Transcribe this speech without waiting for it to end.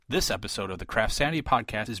This episode of the CraftSanity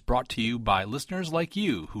podcast is brought to you by listeners like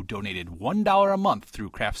you who donated $1 a month through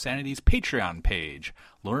CraftSanity's Patreon page.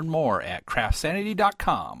 Learn more at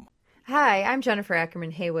CraftSanity.com. Hi, I'm Jennifer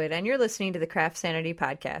Ackerman Haywood, and you're listening to the CraftSanity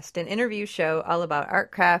podcast, an interview show all about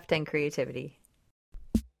art, craft, and creativity.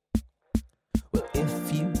 Well,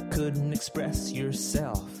 if you couldn't express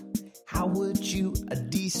yourself, how would you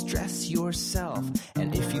de-stress yourself?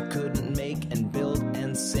 And if you couldn't make and build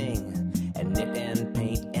and sing, and knit and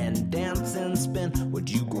paint and dance and spin, would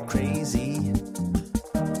you go crazy?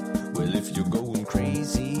 Well, if you're going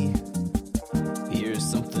crazy, here's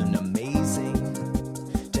something amazing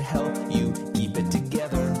to help you keep it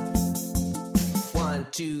together. 1,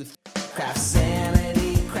 2, 3.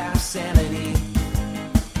 CraftSanity, CraftSanity.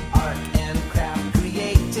 Art and craft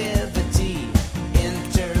creativity.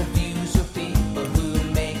 Interviews with people who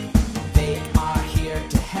make. They are here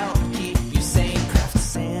to help keep you sane.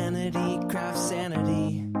 CraftSanity,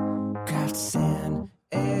 CraftSanity, CraftSanity.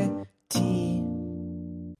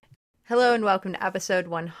 Hello and welcome to episode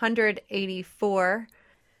 184.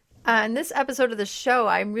 On this episode of the show,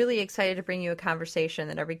 I'm really excited to bring you a conversation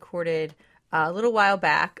that I recorded a little while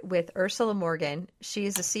back with Ursula Morgan. She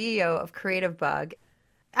is the CEO of Creativebug.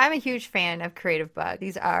 I'm a huge fan of Creativebug.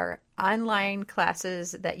 These are online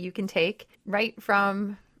classes that you can take right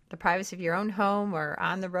from the privacy of your own home or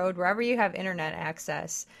on the road, wherever you have internet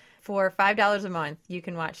access. For $5 a month, you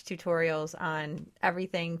can watch tutorials on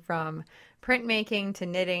everything from printmaking to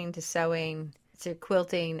knitting to sewing to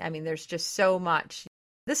quilting. I mean, there's just so much.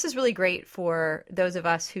 This is really great for those of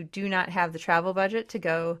us who do not have the travel budget to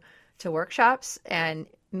go to workshops and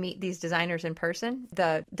meet these designers in person.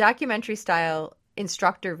 The documentary style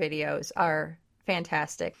instructor videos are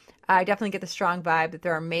fantastic. I definitely get the strong vibe that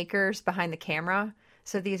there are makers behind the camera.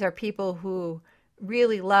 So these are people who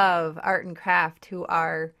really love art and craft who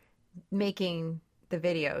are making the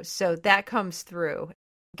videos. So that comes through.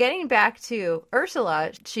 Getting back to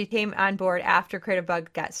Ursula, she came on board after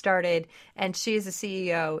Creativebug got started, and she is the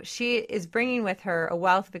CEO. She is bringing with her a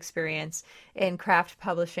wealth of experience in craft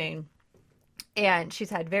publishing, and she's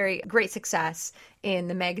had very great success in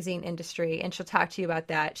the magazine industry, and she'll talk to you about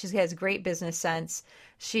that. She has great business sense.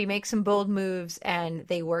 She makes some bold moves, and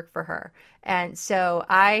they work for her. And so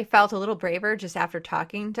I felt a little braver just after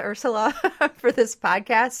talking to Ursula for this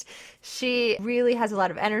podcast. She really has a lot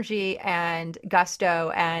of energy and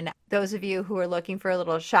gusto, and those of you who are looking for a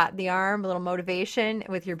little shot in the arm, a little motivation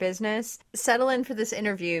with your business, settle in for this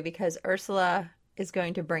interview because Ursula is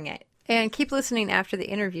going to bring it. And keep listening after the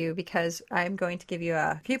interview because I'm going to give you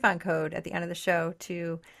a coupon code at the end of the show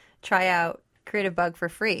to try out Creativebug for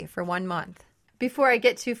free for 1 month. Before I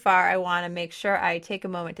get too far, I want to make sure I take a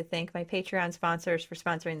moment to thank my Patreon sponsors for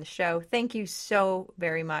sponsoring the show. Thank you so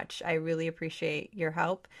very much. I really appreciate your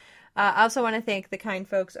help. I also want to thank the kind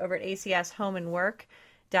folks over at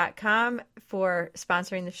acshomeandwork.com for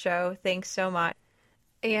sponsoring the show. Thanks so much.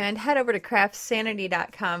 And head over to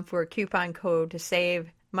CraftSanity.com for a coupon code to save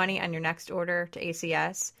money on your next order to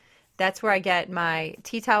ACS. That's where I get my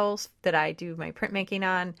tea towels that I do my printmaking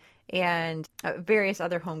on and various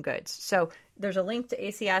other home goods. So there's a link to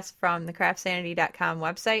ACS from the CraftSanity.com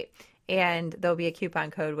website, and there'll be a coupon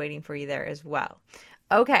code waiting for you there as well.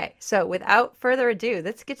 Okay, so without further ado,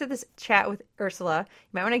 let's get to this chat with Ursula. You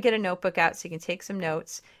might want to get a notebook out so you can take some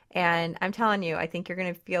notes. And I'm telling you, I think you're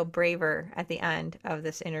going to feel braver at the end of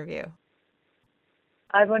this interview.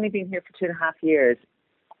 I've only been here for 2.5 years.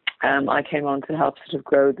 I came on to help sort of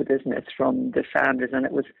grow the business from the founders, and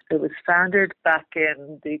it was founded back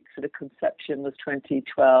in the sort of conception was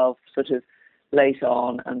 2012, sort of late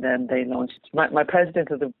on, and then they launched. My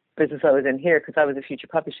president of the business I was in here, because I was a Future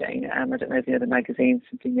Publishing, I don't know if you know the magazines,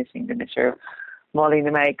 Simply Knitting, The Knitter, Molly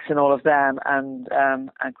the Makes, and all of them, and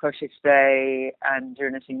Crochet Today, and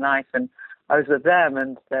Your Knitting Life, and I was with them,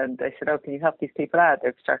 and then they said, "Oh, can you help these people out?"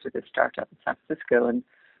 They've started this startup in San Francisco, and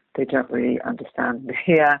they don't really understand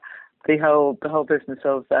the whole business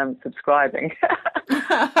of subscribing.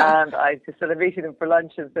 And I just started meeting them for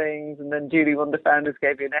lunch and things, and then Julie, one of the founders,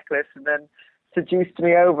 gave me a necklace and then seduced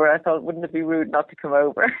me over. I thought, wouldn't it be rude not to come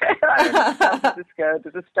over? I'm in San Francisco.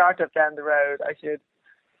 There's a startup down the road. I should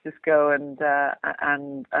just go and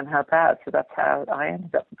help out. So that's how I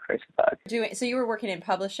ended up in Creativebug. So you were working in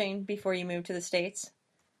publishing before you moved to the States?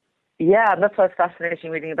 Yeah, and that's why it's fascinating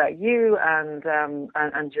reading about you and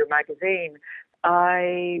your magazine.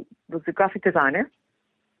 I was a graphic designer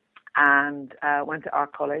and went to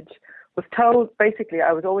art college. Was told, basically,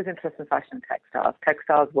 I was always interested in fashion and textiles.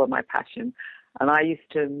 Textiles were my passion. And I used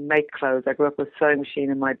to make clothes. I grew up with a sewing machine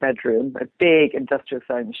in my bedroom, a big industrial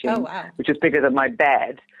sewing machine, which was bigger than my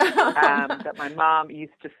bed, that my mom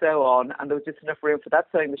used to sew on. And there was just enough room for that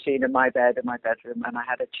sewing machine in my bed, in my bedroom. And I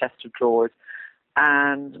had a chest of drawers.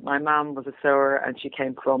 And my mom was a sewer, and she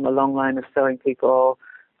came from a long line of sewing people.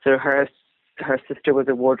 So her sister was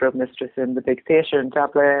a wardrobe mistress in the big theatre in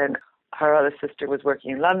Dublin. Her other sister was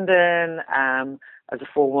working in London as a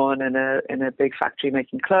forewoman in a big factory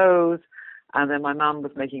making clothes. And then my mum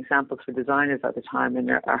was making samples for designers at the time in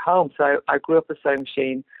our home. So I grew up with a sewing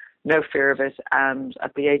machine, no fear of it. And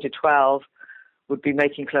at the age of 12, would be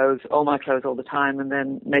making clothes, all my clothes all the time, and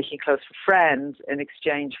then making clothes for friends in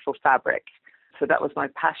exchange for fabric. So that was my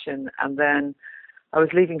passion. And then I was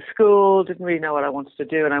leaving school, didn't really know what I wanted to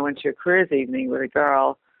do. And I went to a careers evening with a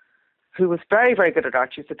girl who was very, very good at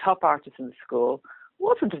art. She was the top artist in the school.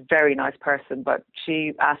 Wasn't a very nice person, but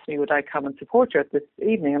she asked me would I come and support her at this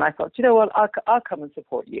evening, and I thought, you know what, I'll come and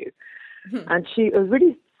support you. And it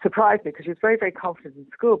really surprised me because she was very, very confident in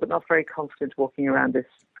school, but not very confident walking around this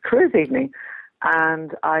careers evening.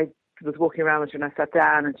 And I was walking around with her, and I sat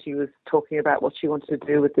down, and she was talking about what she wanted to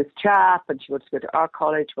do with this chap, and she wanted to go to art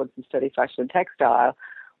college, wanted to study fashion and textile,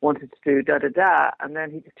 wanted to do da-da-da. And then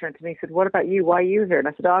he just turned to me and said, what about you? Why are you here? And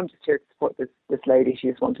I said, I'm just here to support this lady. She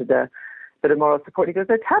just wanted a bit of moral support. He goes,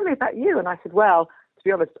 oh, tell me about you. And I said, well, to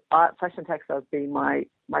be honest, fashion and textiles being my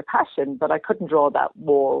passion, but I couldn't draw that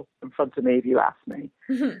wall in front of me if you asked me.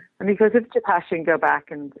 And he goes, if it's your passion, go back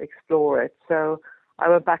and explore it. So I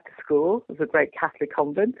went back to school. It was a great Catholic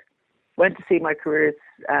convent. Went to see my careers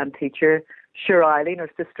teacher, Sure Eileen, or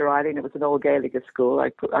Sister Eileen. It was an old Gaelic school. I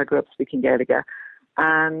grew up speaking Gaelic.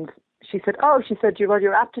 And she said,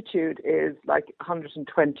 your aptitude is like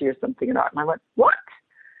 120 or something in art. And I went, what?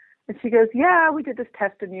 And she goes, yeah, we did this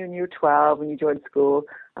test on you when you were 12 when you joined school.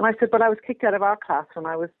 And I said, but I was kicked out of art class when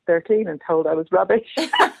I was 13 and told I was rubbish. And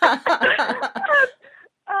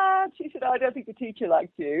she said, oh, I don't think the teacher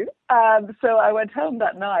liked you. So I went home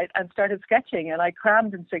that night and started sketching, and I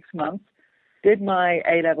crammed in 6 months, did my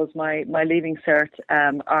A-levels, my leaving cert,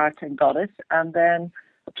 art, and got it, and then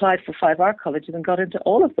applied for 5 art colleges and got into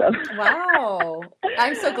all of them. Wow.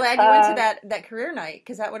 I'm so glad you went to that career night,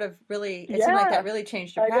 because that would have really, it seemed like that really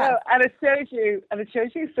changed your path. I know, and it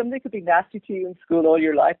shows you something could be nasty to you in school all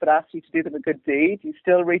your life, but after you to do them a good deed, you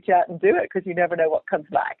still reach out and do it because you never know what comes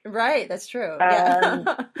back. Right, that's true. And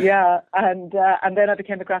then I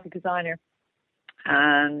became a graphic designer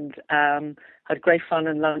and had great fun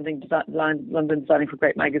in London designing for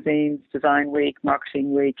great magazines, Design Week,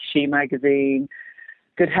 Marketing Week, She Magazine,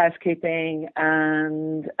 Good Housekeeping,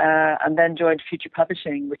 and then joined Future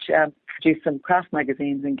Publishing, which produced some craft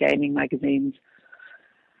magazines and gaming magazines,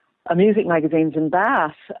 music magazines in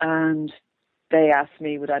Bath. And they asked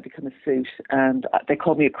me would I become a suit, and they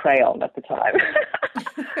called me a crayon at the time.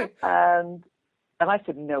 and I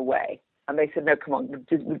said, no way. And they said, no, come on,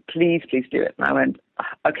 please do it. And I went,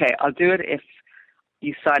 okay, I'll do it if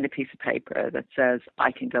you sign a piece of paper that says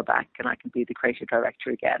I can go back and I can be the creative director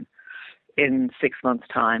again in 6 months'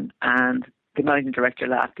 time. And the managing director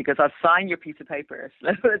laughed. He goes, I'll sign your piece of paper,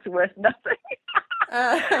 so it's worth nothing.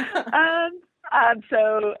 And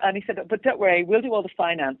he said, but don't worry, we'll do all the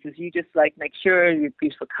finances. You just make sure you have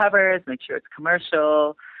beautiful covers, make sure it's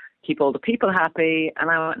commercial, keep all the people happy. And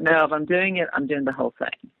I went, no, if I'm doing it, I'm doing the whole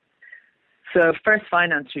thing. So first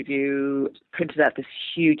finance review, printed out this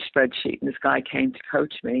huge spreadsheet, and this guy came to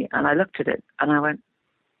coach me, and I looked at it and I went,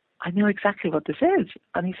 I know exactly what this is.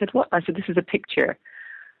 And he said, what? I said, this is a picture.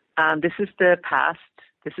 And this is the past,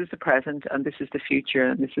 this is the present, and this is the future,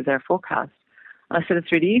 and this is our forecast. And I said,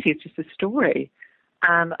 it's really easy. It's just a story.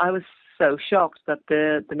 And I was so shocked that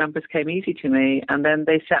the numbers came easy to me. And then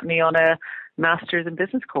they sent me on a master's in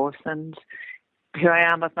business course. And here I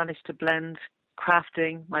am. I've managed to blend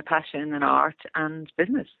crafting, my passion, and art and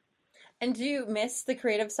business. And do you miss the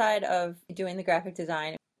creative side of doing the graphic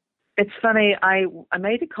design? It's funny, I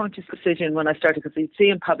made a conscious decision when I started, because you'd see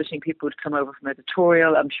in publishing, people would come over from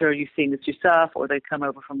editorial. I'm sure you've seen this yourself, or they'd come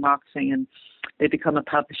over from marketing and they'd become a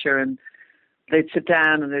publisher, and they'd sit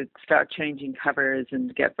down and they'd start changing covers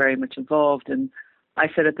and get very much involved. And I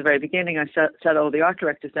said at the very beginning, I sat all the art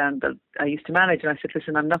directors down that I used to manage, and I said,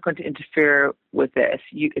 listen, I'm not going to interfere with this.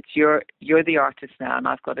 You're the artist now, and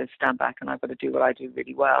I've got to stand back and I've got to do what I do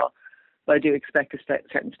really well. But I do expect a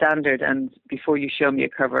certain standard, and before you show me a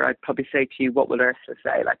cover, I'd probably say to you, what will Ursula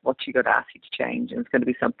say? What's she going to ask you to change? And it's going to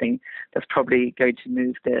be something that's probably going to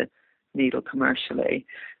move the needle commercially.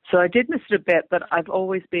 So I did miss it a bit, but I've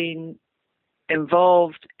always been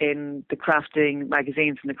involved in the crafting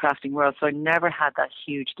magazines and the crafting world, so I never had that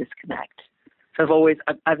huge disconnect. So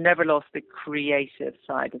I've never lost the creative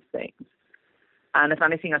side of things. And if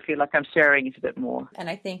anything, I feel like I'm sharing it a bit more. And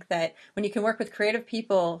I think that when you can work with creative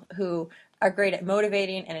people who are great at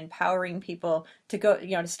motivating and empowering people to go,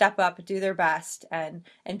 to step up, do their best, and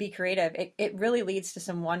be creative, it really leads to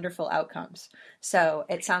some wonderful outcomes. So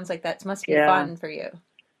it sounds like that must be fun for you.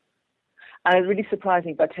 And it's really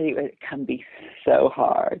surprising, but I tell you, it can be so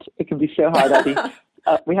hard. It can be so hard.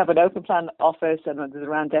 We have an open plan office, and there's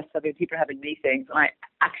around desks, people are having meetings, and I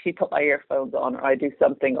actually put my earphones on, or I do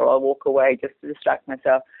something, or I'll walk away just to distract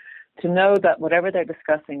myself. To know that whatever they're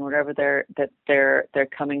discussing, whatever they're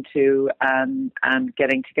coming to and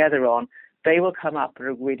getting together on, they will come up with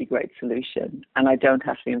a really great solution, and I don't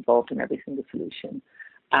have to be involved in every single solution.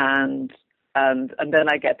 And then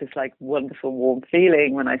I get this like wonderful warm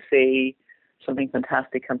feeling when I see something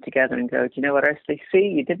fantastic come together and go, do you know what, Ursula,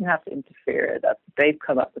 see, you didn't have to interfere. That they've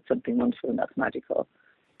come up with something wonderful, and that's magical.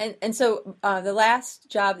 And so the last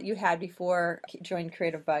job that you had before you joined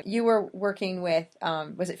Creativebug, you were working with,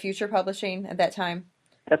 was it Future Publishing at that time?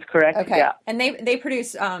 That's correct. Okay. Yeah. And they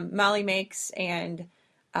produce Molly Makes and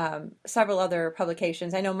several other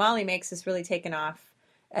publications. I know Molly Makes has really taken off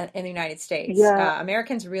in the United States. Yeah.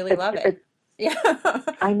 Americans really love it. Yeah.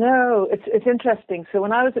 I know. It's interesting. So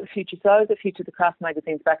when I was at Future, the craft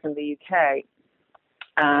magazines back in the UK,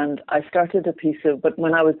 and I started a piece of, but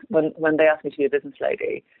when they asked me to be a business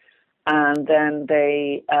lady, and then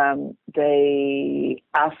they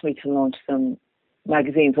asked me to launch some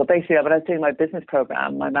magazines. Well, basically, when I was doing my business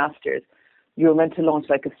program, my master's, you were meant to launch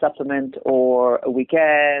like a supplement or a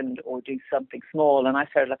weekend or do something small, and I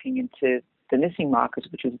started looking into the knitting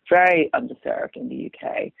market, which was very underserved in the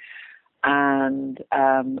UK. And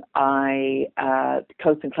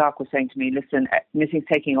Coates and Clark was saying to me, listen, knitting's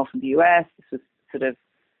taking off in the US. This was sort of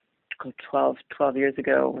 12 years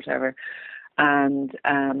ago or whatever. And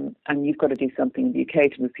you've got to do something in the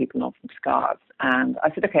UK to move people on from scarves. And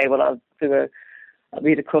I said, okay, well, I'll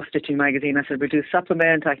read a cross-stitching magazine. I said, we'll do a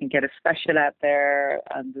supplement. I can get a special out there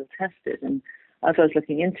and we'll test it. And as I was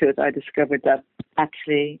looking into it, I discovered that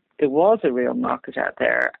actually there was a real market out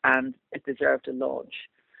there and it deserved a launch.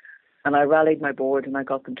 And I rallied my board and I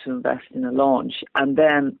got them to invest in a launch. And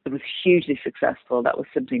then it was hugely successful. That was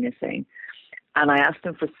Simply Knitting. And I asked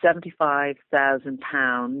them for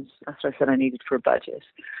 £75,000. That's what I said I needed for a budget.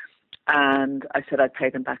 And I said I'd pay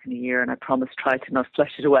them back in a year, and I promised try to not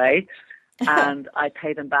flush it away. And I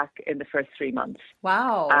paid them back in the first 3 months.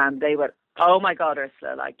 Wow. And they went, oh my God,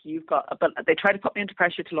 Ursula, like but they tried to put me into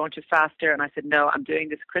pressure to launch it faster. And I said, no, I'm doing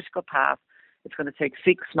this critical path. It's going to take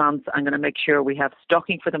 6 months. I'm going to make sure we have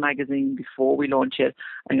stocking for the magazine before we launch it.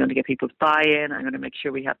 I'm going to get people's buy-in. I'm going to make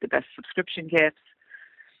sure we have the best subscription gifts.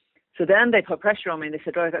 So then they put pressure on me and they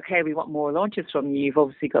said, right, okay, we want more launches from you. You've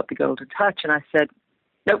obviously got the golden touch. And I said,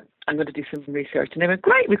 nope, I'm going to do some research. And they went,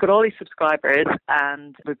 great, we've got all these subscribers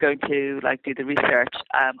and we're going to do the research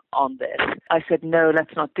on this. I said, no,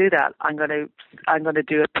 let's not do that. I'm going to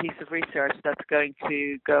do a piece of research that's going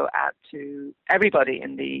to go out to everybody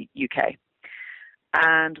in the UK.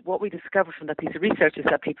 And what we discovered from that piece of research is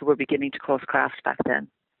that people were beginning to cross crafts back then,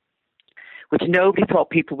 which nobody thought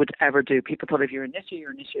people would ever do. People thought if you're a knitter,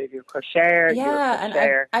 you're a knitter. If you're a crocheter, yeah, you're a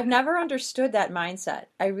crocheter. And I've never understood that mindset.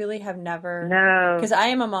 I really have never. No. Because I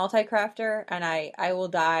am a multi-crafter, and I will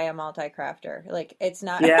die a multi-crafter. Like, it's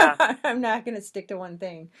not, yeah. I'm not going to stick to one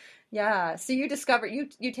thing. Yeah, so you discovered,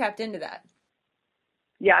 you tapped into that.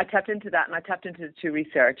 Yeah, I tapped into that, and I tapped into the two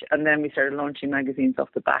research, and then we started launching magazines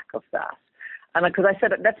off the back of that. And because I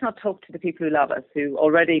said, let's not talk to the people who love us, who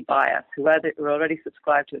already buy us, who are already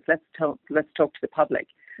subscribed to us. Let's talk to the public.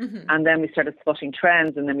 Mm-hmm. And then we started spotting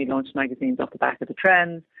trends, and then we launched magazines off the back of the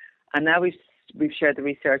trends. And now we've shared the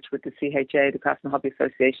research with the CHA, the Craftsman Hobby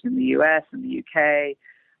Association in the US and the UK.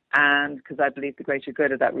 And because I believe the greater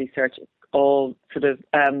good of that research, all sort of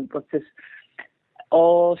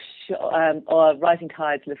rising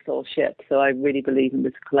tides lift all ships. So I really believe in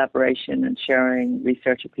this collaboration and sharing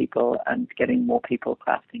research with people and getting more people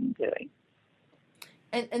crafting and doing.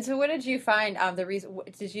 And so what did you find the reason,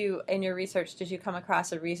 in your research, did you come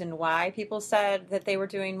across a reason why people said that they were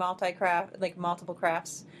doing multiple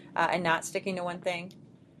crafts and not sticking to one thing?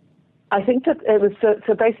 I think that it was so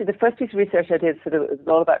basically the first piece of research I did it was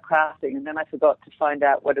all about crafting, and then I forgot to find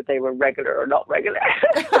out whether they were regular or not regular.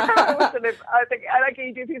 I think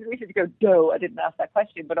you do a piece of research, you go, no, I didn't ask that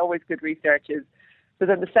question, but always good research is. So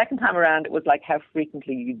then the second time around, it was like, how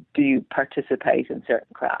frequently do you participate in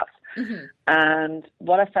certain crafts? Mm-hmm. And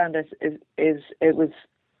what I found is it was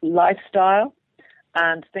lifestyle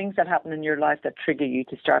and things that happen in your life that trigger you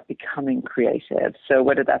to start becoming creative. So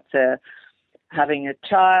whether that's having a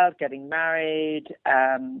child, getting married,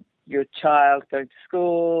 your child going to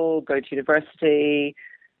school, going to university,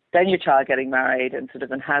 then your child getting married, and sort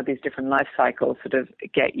of, and how these different life cycles sort of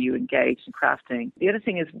get you engaged in crafting. The other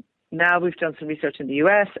thing is, now we've done some research in the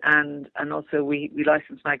US, and also we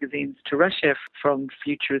license magazines to Russia from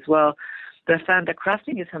Future as well. But I found that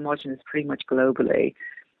crafting is homogenous pretty much globally,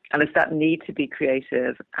 and it's that need to be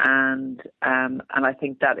creative, and I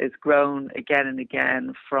think that has grown again and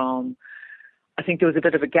again from. I think there was a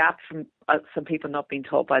bit of a gap from some people not being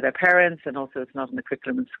taught by their parents, and also it's not in the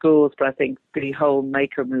curriculum in schools. But I think the whole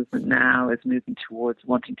maker movement now is moving towards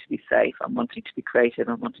wanting to be safe and wanting to be creative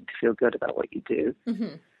and wanting to feel good about what you do.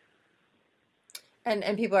 Mm-hmm.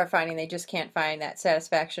 And people are finding they just can't find that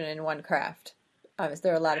satisfaction in one craft. Is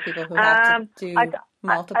there a lot of people who have to do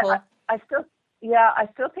multiple? I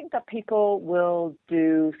still think that people will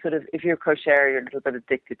do sort of, if you're a crocheter, you're a little bit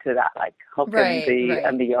addicted to that, like hooking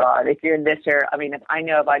and the yard. If you're a knitter, I mean, if I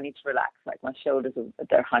need to relax, like my shoulders,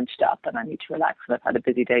 they're hunched up and I need to relax, and I've had a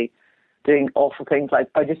busy day doing awful things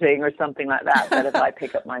like budgeting or something like that, that if I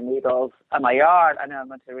pick up my needles and my yard, I know I'm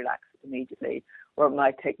going to relax immediately, or it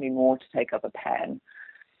might take me more to take up a pen.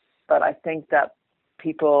 But I think that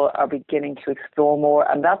people are beginning to explore more,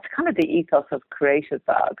 and that's kind of the ethos of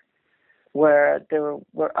Creativebug, where there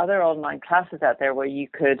were other online classes out there where you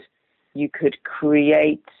could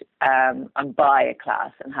create and buy a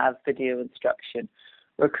class and have video instruction.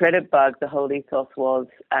 Where Creativebug, the whole ethos was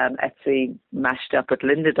Etsy mashed up at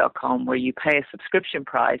lynda.com, where you pay a subscription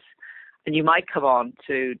price and you might come on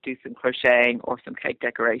to do some crocheting or some cake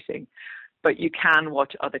decorating, but you can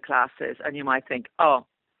watch other classes and you might think, oh,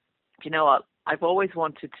 you know what, I've always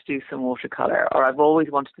wanted to do some watercolor, or I've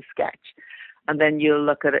always wanted to sketch. And then you'll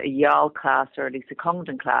look at a Yale class or a Lisa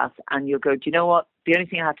Congdon class and you'll go, do you know what, the only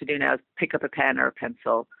thing I have to do now is pick up a pen or a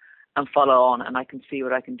pencil and follow on, and I can see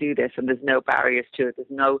what I can do this, and there's no barriers to it.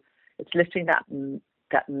 It's lifting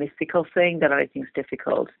that mystical thing that I think is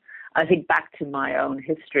difficult. I think back to my own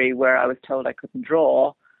history where I was told I couldn't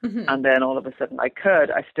draw, mm-hmm. and then all of a sudden I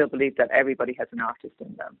could. I still believe that everybody has an artist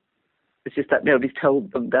in them. It's just that nobody's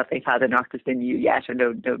told them that they've had an artist in you yet, or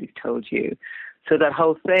nobody's told you. So that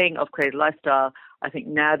whole thing of creative lifestyle, I think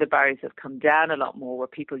now the barriers have come down a lot more, where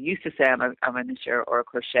people used to say I'm a knitter or a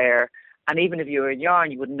crocheter, and even if you were in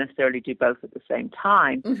yarn, you wouldn't necessarily do both at the same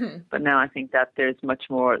time. Mm-hmm. But now I think that there's much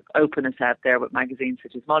more openness out there with magazines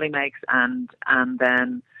such as Molly Makes, and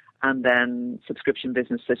then subscription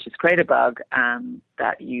business such as Creativebug,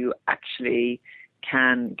 that you actually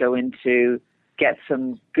can go into, get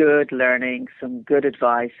some good learning, some good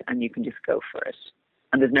advice, and you can just go for it.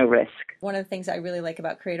 And there's no risk. One of the things I really like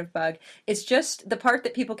about Creativebug is just the part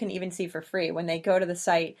that people can even see for free. When they go to the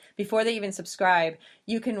site, before they even subscribe,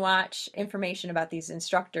 you can watch information about these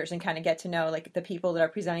instructors and kind of get to know like the people that are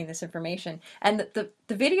presenting this information. And the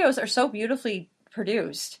videos are so beautifully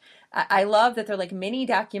produced. I love that they're like mini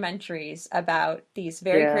documentaries about these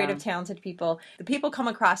very creative, talented people. The people come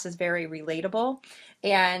across as very relatable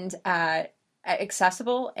and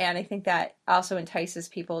accessible. And I think that also entices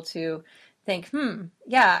people to think,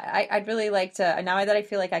 I'd really like to, now that I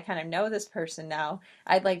feel like I kind of know this person now,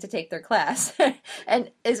 I'd like to take their class. And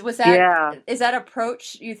is that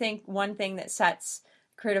approach, you think, one thing that sets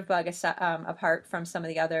Creativebug apart from some of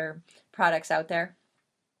the other products out there?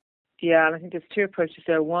 Yeah, and I think there's two approaches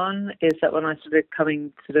there. One is that when I started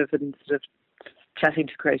coming and chatting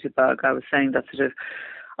to Creativebug, I was saying that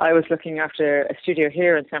I was looking after a studio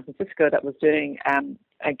here in San Francisco that was doing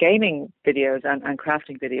gaming videos and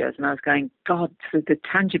crafting videos, and I was going, God, the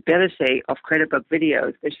tangibility of Creativebug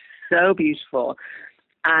videos, they're so beautiful,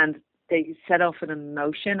 and they set off an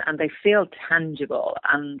emotion and they feel tangible.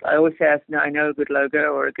 And I always say, I know a good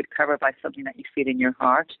logo or a good cover by something that you feel in your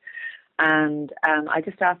heart. And I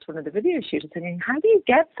just asked one of the video shooters, thinking, how do you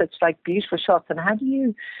get such beautiful shots, and how do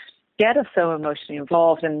you get us so emotionally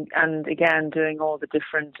involved? And again, doing all the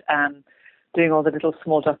little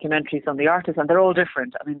small documentaries on the artists, and they're all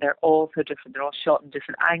different. I mean, they're all so different. They're all shot in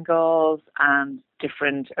different angles and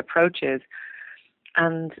different approaches.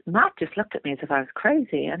 And Matt just looked at me as if I was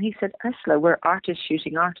crazy, and he said, Ursula, we're artists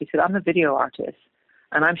shooting art. He said, I'm a video artist,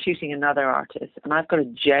 and I'm shooting another artist, and I've got a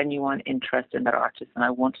genuine interest in that artist, and I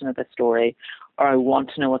want to know their story, or I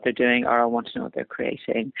want to know what they're doing, or I want to know what they're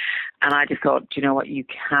creating. And I just thought, you know what, you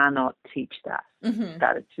cannot teach that. Mm-hmm.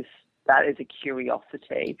 That is a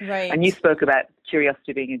curiosity. Right. And you spoke about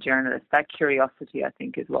curiosity being a journalist. That curiosity, I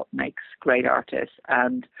think, is what makes great artists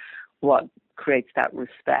and what creates that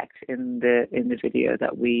respect in the video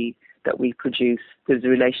that we produce. There's a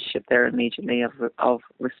relationship there immediately of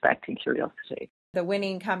respect and curiosity. The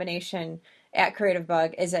winning combination at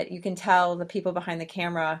Creativebug is that you can tell the people behind the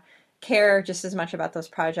camera care just as much about those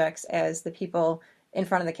projects as the people in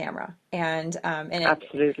front of the camera. And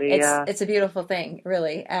Absolutely, it's a beautiful thing,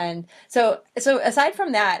 really. And so aside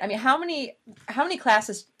from that, I mean, how many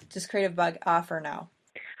classes does Creativebug offer now?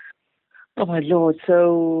 Oh my Lord.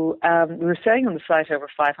 So we were saying on the site over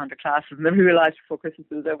 500 classes, and then we realized before Christmas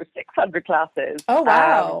there was over 600 classes. Oh,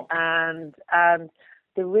 wow. And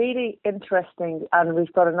the really interesting, and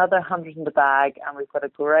we've got another 100 in the bag, and we've got a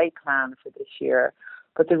great plan for this year.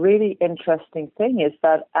 But the really interesting thing is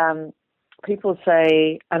that people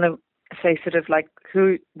say, and say sort of like,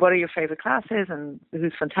 what are your favorite classes and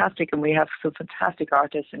who's fantastic? And we have some fantastic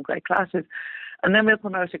artists and great classes. And then we'll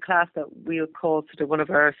promote a class that we'll call sort of one of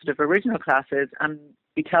our sort of original classes, and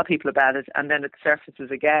we tell people about it, and then it surfaces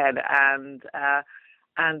again, and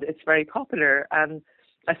it's very popular. And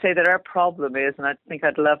I say that our problem is, and I think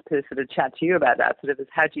I'd love to sort of chat to you about that, sort of is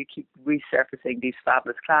how do you keep resurfacing these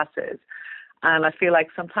fabulous classes? And I feel like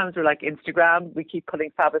sometimes we're like Instagram, we keep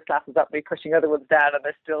putting fabulous classes up, we're pushing other ones down, and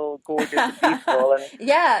they're still gorgeous and beautiful.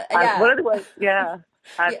 And one of the ways,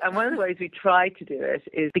 And one of the ways we try to do it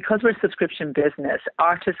is because we're a subscription business,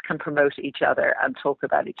 artists can promote each other and talk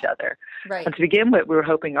about each other. Right. And to begin with, we were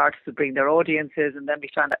hoping artists would bring their audiences, and then we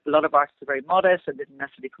found that a lot of artists are very modest and didn't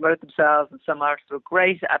necessarily promote themselves, and some artists were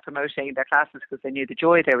great at promoting their classes because they knew the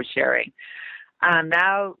joy they were sharing. And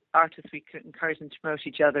now artists, we can encourage them to promote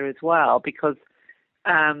each other as well because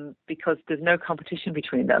there's no competition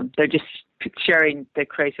between them. They're just sharing their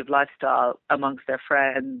creative lifestyle amongst their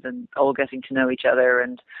friends and all getting to know each other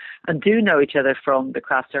and do know each other from the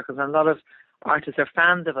craft circles. And a lot of artists are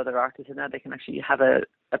fans of other artists, and now they can actually have a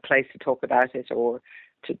place to talk about it or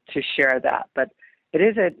to share that. But it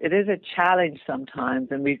is a challenge sometimes,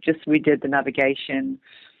 and we did the navigation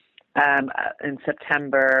in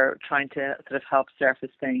September, trying to sort of help surface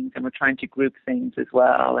things, and we're trying to group things as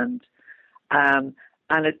well. And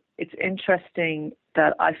it's interesting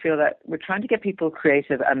that I feel that we're trying to get people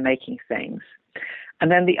creative and making things. And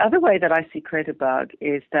then the other way that I see Creativebug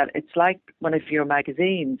is that it's like one of your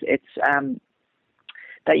magazines. It's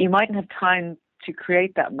that you mightn't have time to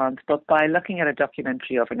create that month, but by looking at a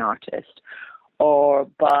documentary of an artist, or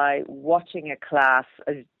by watching a class,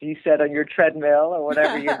 as you said, on your treadmill or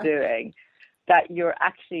whatever you're doing, that you're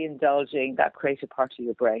actually indulging that creative part of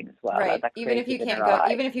your brain as well. Right. That Even if you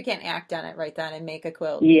can't act on it right then and make a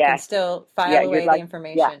quilt, yes. You can still file away the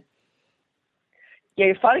information. Yeah,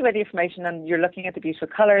 you're filing away the information, and you're looking at the beautiful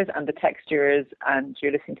colors and the textures, and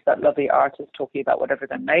you're listening to that lovely artist talking about whatever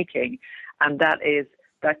they're making, and that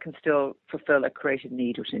can still fulfill a creative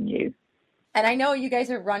need within you. And I know you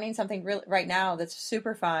guys are running something right now that's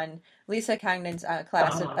super fun. Lisa Congdon's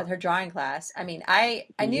class, her drawing class. I mean, I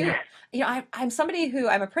knew, yes. I'm somebody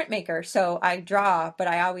I'm a printmaker, so I draw, but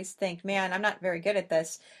I always think, man, I'm not very good at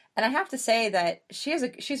this. And I have to say that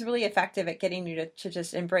she's really effective at getting you to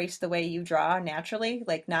just embrace the way you draw naturally,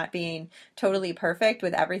 like not being totally perfect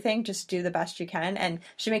with everything, just do the best you can. And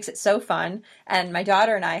she makes it so fun. And my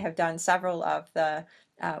daughter and I have done several of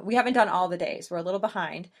we haven't done all the days. We're a little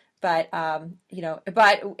behind. But,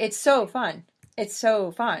 but it's so fun. It's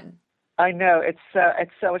so fun. I know. It's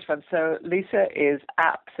so much fun. So Lisa is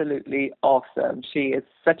absolutely awesome. She is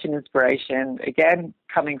such an inspiration, again,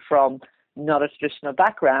 coming from not a traditional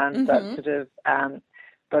background, but sort of,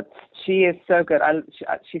 but she is so good.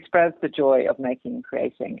 She spreads the joy of making and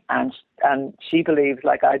creating. And she believes,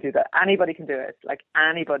 like I do, that anybody can do it. Like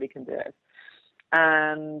anybody can do it.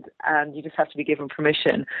 And you just have to be given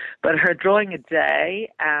permission. But her drawing a day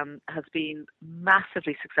has been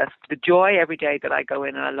massively successful. The joy every day that I go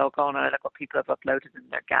in and I log on and I look what people have uploaded in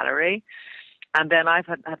their gallery. And then I've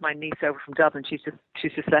had my niece over from Dublin. She's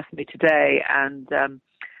just left me today, and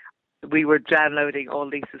we were downloading all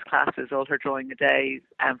Lisa's classes, all her drawing a days,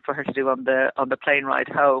 for her to do on the plane ride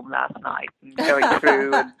home last night, and going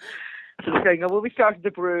through and sort of going, oh, well, we started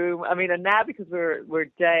the broom. I mean, and now because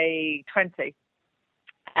we're day 20.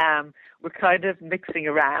 We're kind of mixing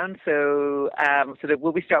around, so sort of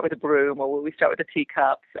will we start with a broom or will we start with the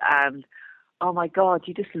teacups? And oh my God,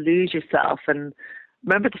 you just lose yourself. And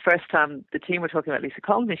remember the first time the team were talking about Lisa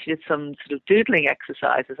Congdon, she did some sort of doodling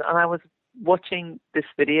exercises, and I was watching this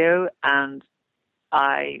video and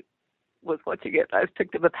I was watching it. I was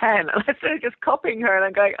picked up a pen and I started just copying her, and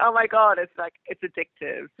I'm going, oh my God, it's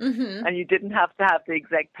addictive. And you didn't have to have the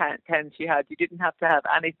exact pen she had. You didn't have to have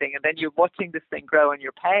anything. And then you're watching this thing grow on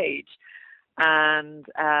your page, and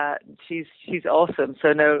she's awesome.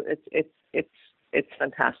 So no, it's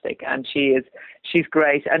fantastic, and she's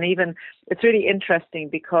great. And even it's really interesting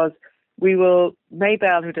because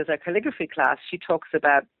Maybelle, who does our calligraphy class, she talks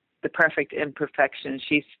about the perfect imperfection.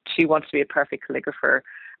 She wants to be a perfect calligrapher,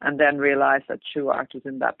 and then realized that true art was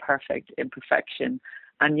in that perfect imperfection.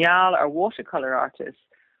 And Yal, our watercolor artist,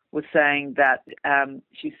 was saying that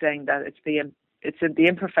she's saying that it's the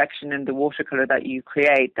imperfection in the watercolor that you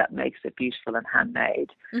create that makes it beautiful and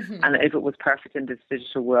handmade. Mm-hmm. And if it was perfect in this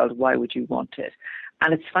digital world, why would you want it?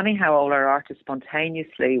 And it's funny how all our artists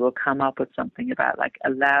spontaneously will come up with something about like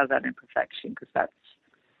allow that imperfection because that's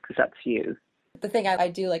you. The thing I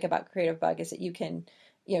do like about Creativebug is that you can,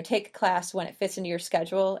 take a class when it fits into your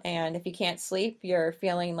schedule. And if you can't sleep, you're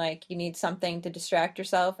feeling like you need something to distract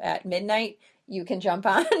yourself at midnight, you can jump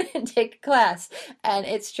on and take a class and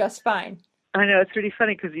it's just fine. I know, it's really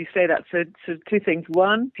funny because you say that. So two things.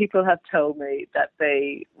 One, people have told me that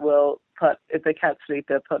they will put, if they can't sleep,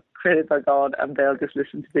 they'll put Creativebug on and they'll just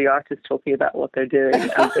listen to the artist talking about what they're doing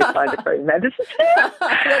and they find it very meditative.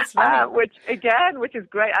 That's funny. Which is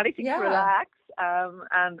great. Anything to relax.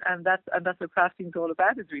 And that's what crafting is all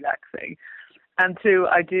about, is relaxing. And two,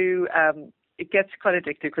 I do, it gets quite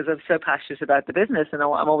addictive because I'm so passionate about the business and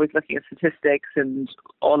I'm always looking at statistics and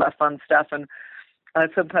all that fun stuff. And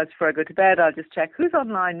sometimes before I go to bed, I'll just check who's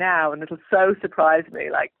online now, and it'll so surprise me,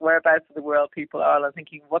 like whereabouts in the world people are. I'm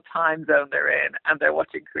thinking what time zone they're in, and they're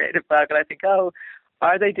watching Creativebug, and I think, oh,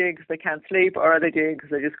 are they doing because they can't sleep, or are they doing because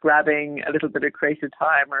they're just grabbing a little bit of creative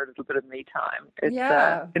time or a little bit of me time?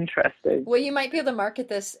 It's interesting. Well, you might be able to market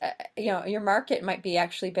this, your market might be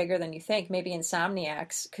actually bigger than you think. Maybe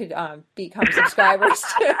insomniacs could become subscribers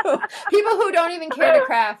too. People who don't even care to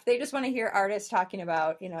craft. They just want to hear artists talking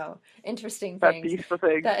about, interesting things. Beautiful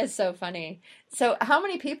things. That is so funny. So how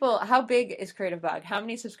big is Creativebug? How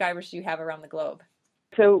many subscribers do you have around the globe?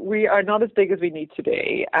 So we are not as big as we need to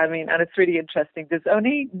be. I mean, and it's really interesting. There's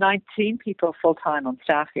only 19 people full-time on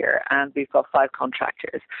staff here, and we've got 5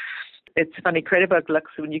 contractors. It's funny, Creativebug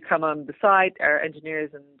looks, when you come on the site, our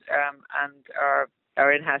engineers and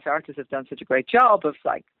our in-house artists have done such a great job of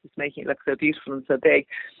like just making it look so beautiful and so big.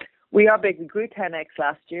 We are big. We grew 10x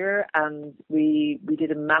last year, and we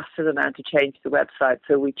did a massive amount to change the website.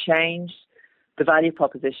 So we changed the value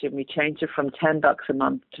proposition. We changed it from $10 a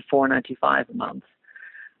month to $4.95 a month.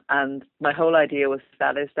 And my whole idea was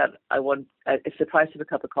that I want, it's the price of a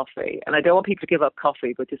cup of coffee. And I don't want people to give up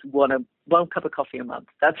coffee, but just one cup of coffee a month.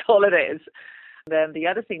 That's all it is. And then the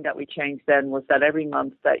other thing that we changed then was that every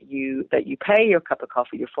month that you pay your cup of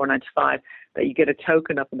coffee, your $4.95, that you get a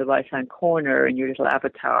token up in the right-hand corner in your little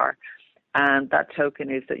avatar. And that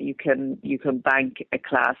token is that you can bank a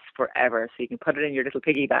class forever. So you can put it in your little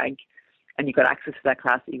piggy bank and you've got access to that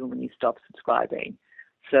class even when you stop subscribing.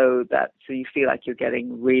 So you feel like you're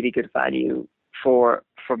getting really good value for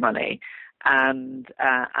money. And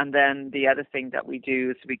then the other thing that we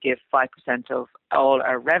do is we give 5% of all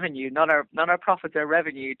our revenue, not our profits, our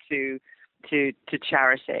revenue to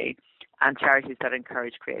charity and charities that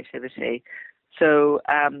encourage creativity. So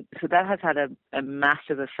that has had a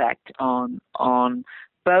massive effect on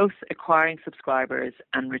both acquiring subscribers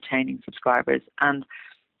and retaining subscribers. And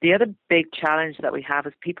the other big challenge that we have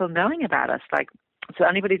is people knowing about us. So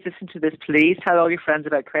anybody's listening to this, please tell all your friends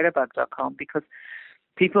about creativebug.com, because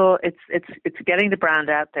people, it's getting the brand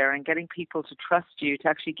out there and getting people to trust you to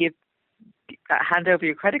actually hand over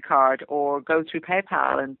your credit card or go through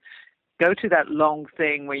PayPal and go to that long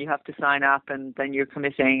thing where you have to sign up and then you're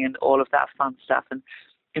committing and all of that fun stuff. And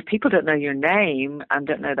if people don't know your name and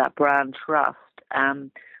don't know that brand trust,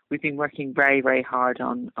 we've been working very, very hard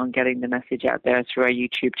on getting the message out there through our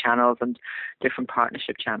YouTube channels and different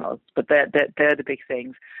partnership channels. But they're the big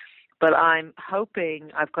things. But I'm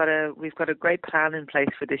hoping we've got a great plan in place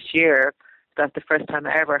for this year. That's the first time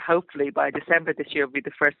ever. Hopefully by December this year will be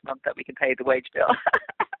the first month that we can pay the wage bill.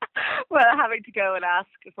 Well, having to go and ask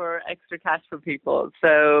for extra cash from people,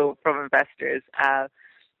 so from investors.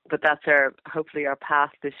 But that's hopefully our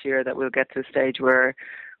path this year, that we'll get to a stage where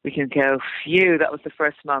we can go, phew, that was the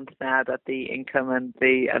first month now that the income and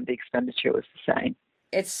the expenditure was the same.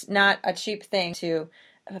 It's not a cheap thing to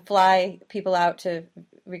fly people out to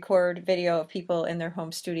record video of people in their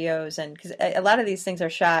home studios, and because a lot of these things are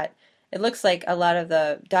shot, it looks like a lot of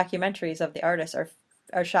the documentaries of the artists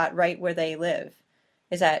are shot right where they live.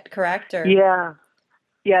 Is that correct? Or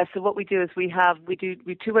Yeah, so what we do is we have 2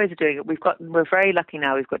 ways of doing it. We're very lucky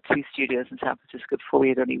now. We've got 2 studios in San Francisco. Before we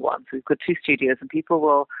had only 1. So we've got 2 studios, and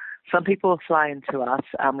some people will fly into us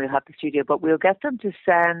and we'll have the studio, but we'll get them to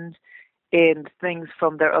send in things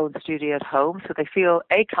from their own studio at home so they feel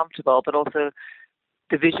comfortable, but also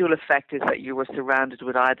the visual effect is that you were surrounded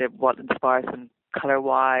with either what inspires them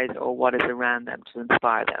color-wise or what is around them to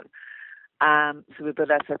inspire them. So we'll build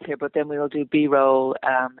assets here, but then we'll do B-roll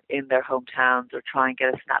in their hometowns or try and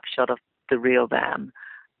get a snapshot of the real them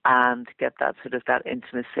and get that sort of that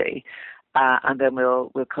intimacy. And then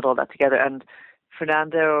we'll cut all that together. And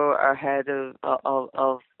Fernando, our head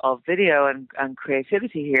of video and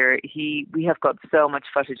creativity here, we have got so much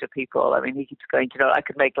footage of people. I mean, he keeps going, I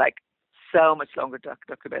could make like so much longer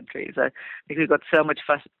documentaries. I think we've got so much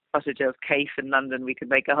footage of Kate in London. We could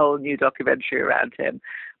make a whole new documentary around him.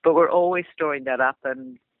 But we're always storing that up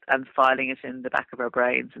and filing it in the back of our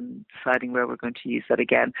brains and deciding where we're going to use that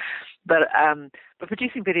again. But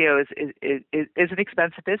producing video is an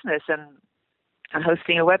expensive business, and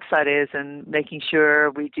hosting a website is, and making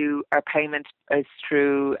sure we do our payment is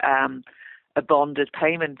through a bonded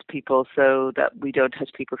payment people, so that we don't touch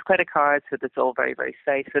people's credit cards, so that's all very, very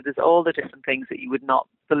safe. So there's all the different things that you would not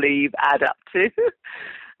believe add up to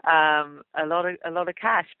a lot of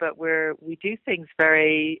cash. But we do things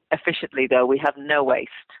very efficiently, though. We have no waste,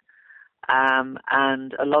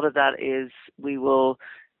 and a lot of that is we'll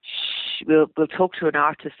talk to an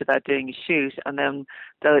artist about doing a shoot, and then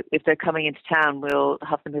if they're coming into town, we'll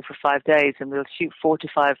have them here for 5 days, and we'll shoot 4 to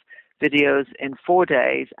 5 videos in 4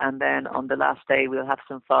 days, and then on the last day we'll have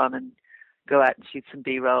some fun and go out and shoot some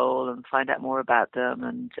B-roll and find out more about them.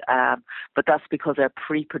 And but that's because our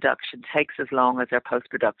pre-production takes as long as our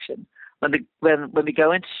post-production. When we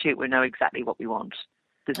go into shoot, we know exactly what we want.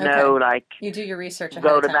 There's no you do your research ahead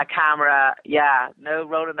rolling of time. that camera. Yeah, no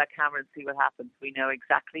rolling that camera and see what happens. We know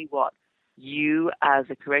exactly what you as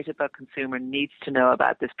a Creativebug consumer needs to know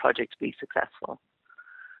about this project to be successful.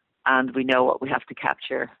 And we know what we have to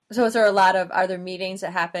capture. So are there meetings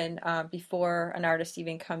that happen before an artist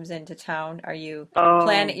even comes into town? Are you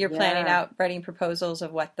planning out, writing proposals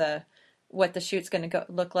of what the shoot's going to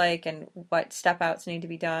look like, and what step outs need to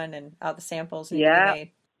be done, and all the samples need to be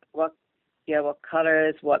made? What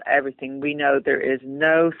colors, what everything. We know there is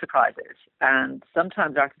no surprises. And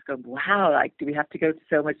sometimes artists go, wow, do we have to go to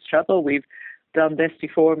so much trouble? We've done this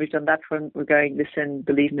before, we've done that before. We're going, listen,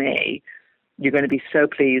 believe me, you're going to be so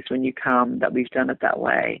pleased when you come that we've done it that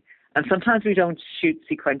way. And sometimes we don't shoot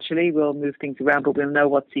sequentially. We'll move things around, but we'll know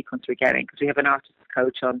what sequence we're getting, because we have an artist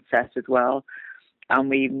coach on set as well. And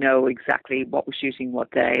we know exactly what we're shooting,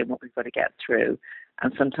 what day, and what we've got to get through.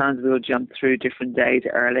 And sometimes we'll jump through different days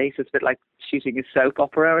early. So it's a bit like shooting a soap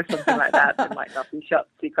opera or something like that. It might not be shot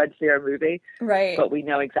sequentially or a movie. Right. But we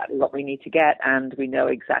know exactly what we need to get, and we know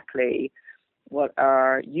exactly what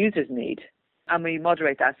our users need. And we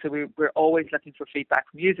moderate that. So we're always looking for feedback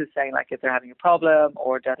from users, saying like if they're having a problem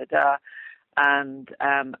or da-da-da. And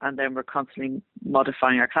then we're constantly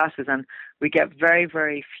modifying our classes. And we get very,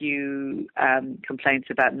 very few complaints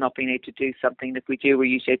about not being able to do something. If we do, we're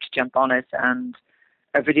usually able to jump on it, and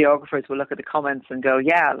our videographers will look at the comments and go,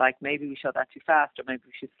 yeah, like maybe we shot that too fast, or maybe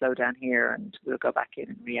we should slow down here, and we'll go back in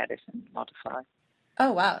and re-edit and modify.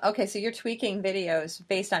 Oh, wow. Okay, so you're tweaking videos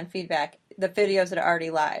based on feedback, the videos that are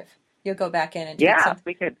already live. You'll go back in and tweak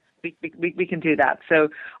something. we can do that. So,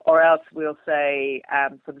 or else we'll say,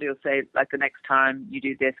 somebody will say, like, the next time you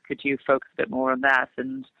do this, could you focus a bit more on that?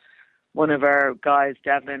 And one of our guys,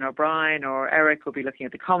 Devlin or Brian or Eric, will be looking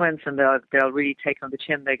at the comments, and they'll really take on the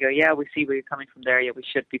chin. They go, yeah, we see where you're coming from there. Yeah, we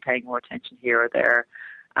should be paying more attention here or there.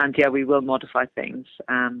 And yeah, we will modify things.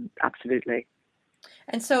 Absolutely.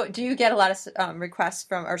 And so do you get a lot of requests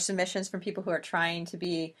from or submissions from people who are trying to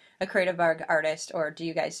be a Creativebug artist, or do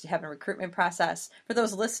you guys have a recruitment process? For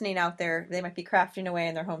those listening out there, they might be crafting away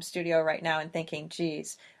in their home studio right now and thinking,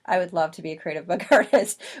 geez, I would love to be a Creativebug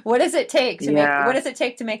artist. What does it take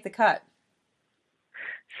to make the cut?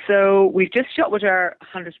 So we've just shot with our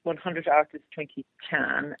 100 artist, Twinkie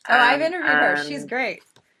Chan. Oh, I've interviewed her. She's great.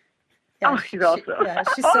 Yeah, she's awesome.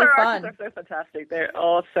 She's so fun. They're so fantastic. They're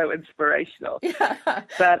all so inspirational. Yeah.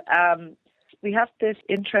 But we have this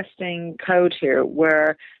interesting code here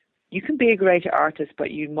where you can be a great artist,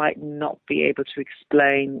 but you might not be able to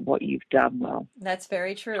explain what you've done well. That's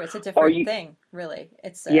very true. It's a different thing, really.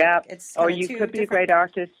 It's or you could be a great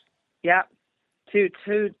artist. Yeah. Two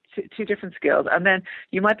different skills. And then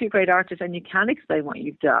you might be a great artist and you can explain what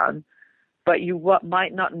you've done, but you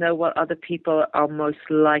might not know what other people are most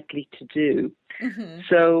likely to do. Mm-hmm.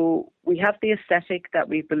 So we have the aesthetic that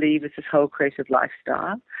we believe is this whole creative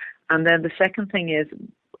lifestyle. And then the second thing is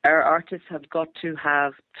our artists have got to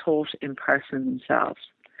have taught in person themselves.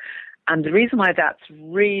 And the reason why that's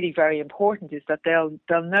really very important is that they'll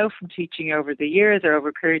know from teaching over the years or over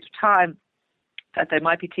a period of time that they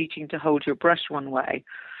might be teaching to hold your brush one way.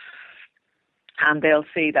 And they'll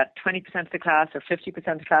see that 20% of the class or 50%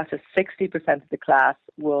 of the class or 60% of the class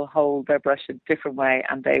will hold their brush a different way,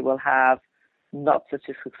 and they will have not such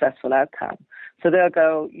a successful outcome. So they'll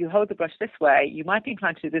go, you hold the brush this way, you might be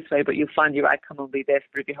inclined to do this way, but you'll find your outcome will be this,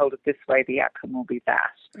 but if you hold it this way, the outcome will be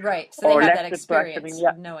that. Right, so they have that experience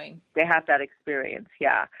of knowing. They have that experience,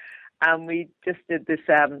 yeah. and we just did this.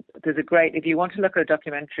 There's a great, if you want to look at a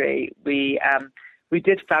documentary, we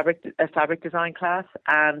did a fabric design class,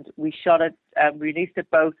 and we shot it, released it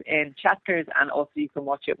both in chapters, and also you can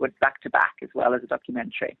watch it with back to back as well as a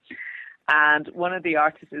documentary. And one of the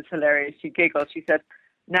artists is hilarious. She giggled. She said,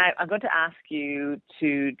 "Now I'm going to ask you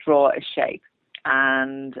to draw a shape,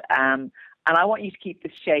 and I want you to keep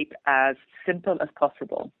the shape as simple as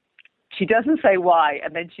possible." She doesn't say why,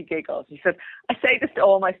 and then she giggles. She said, "I say this to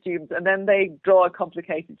all my students, and then they draw a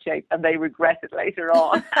complicated shape, and they regret it later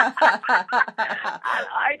on." And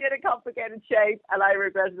I did a complicated shape, and I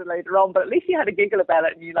regretted it later on. But at least you had a giggle about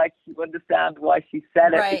it, and you understand why she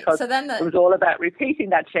said it, right. because so then it was all about repeating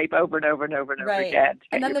that shape over and over and over and over right. again.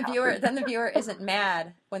 And then the viewer isn't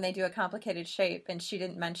mad when they do a complicated shape, and she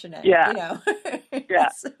didn't mention it. Yeah. You know. Yeah.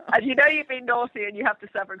 So. And you've been naughty, and you have to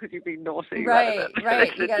suffer because you've been naughty. Right.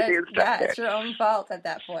 You got to. Yeah, it's your own fault at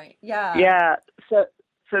that point. Yeah. Yeah. So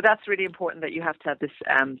that's really important, that you have to have this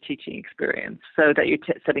teaching experience so that you're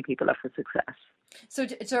setting people up for success. So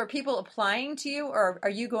are people applying to you, or are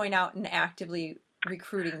you going out and actively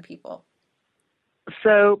recruiting people?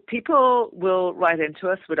 So people will write into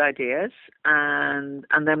us with ideas, and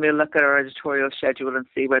then we'll look at our editorial schedule and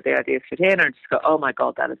see where the ideas fit in, or just go, "Oh my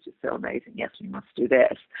God, that is just so amazing. Yes, we must do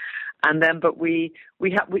this." And then, but we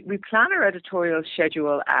plan our editorial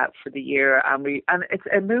schedule out for the year, and it's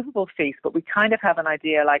a movable feast, but we kind of have an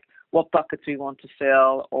idea like what buckets we want to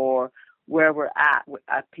fill, or where we're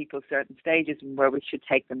at people's certain stages, and where we should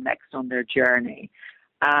take them next on their journey.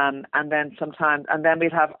 And then we'll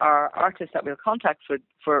have our artists that we'll contact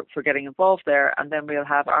for getting involved there. And then we'll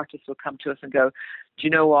have artists who will come to us and go, "Do you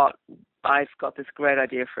know what? I've got this great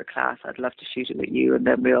idea for a class. I'd love to shoot it with you." And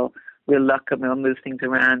then we'll look, and we'll move things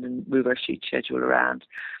around and move our shoot schedule around.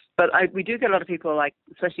 But we do get a lot of people, like,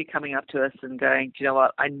 especially coming up to us and going, "Do you know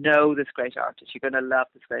what? I know this great artist. You're going to love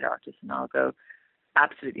this great artist." And I'll go,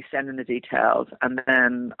 "Absolutely, send in the details." And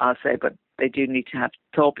then I'll say, "But they do need to have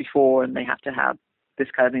thought before, and they have to have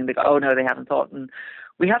this kind of thing." They go, "Oh no, they haven't thought." And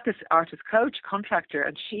we have this artist coach contractor,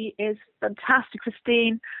 and she is fantastic.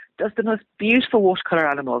 Christine does the most beautiful watercolor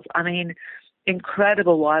animals. I mean,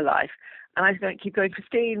 incredible wildlife. And I keep going,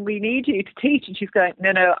 "Christine, we need you to teach." And she's going,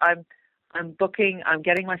 "No, I'm booking. I'm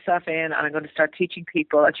getting myself in, and I'm going to start teaching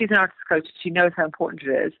people." And she's an artist coach. She knows how important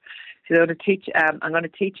it is. She's going to teach. I'm going to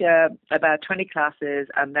teach about 20 classes,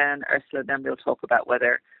 and then Ursula. Then we'll talk about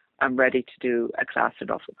whether I'm ready to do a class or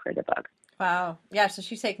not with Creativebug. Wow. Yeah. So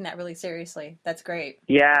she's taking that really seriously. That's great.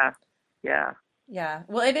 Yeah. Yeah.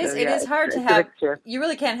 Well, it is hard to have, you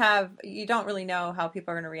really can't have, you don't really know how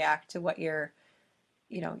people are going to react to what your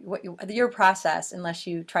process, unless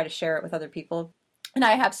you try to share it with other people. And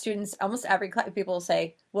I have students, almost every class, people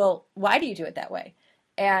say, "Well, why do you do it that way?"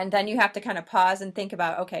 And then you have to kind of pause and think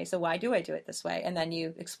about, okay, so why do I do it this way? And then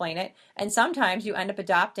you explain it. And sometimes you end up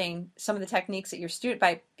adopting some of the techniques that your student,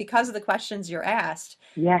 because of the questions you're asked.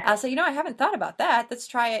 Yeah. I'll say, "I haven't thought about that. Let's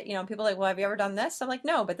try it." People are like, "Well, have you ever done this?" I'm like,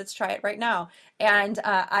 "No, but let's try it right now." And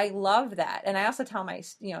I love that. And I also tell my,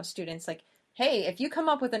 students, like, "Hey, if you come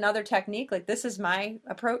up with another technique, like this is my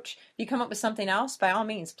approach, if you come up with something else, by all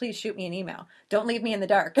means, please shoot me an email. Don't leave me in the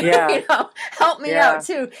dark. Yeah. Help me out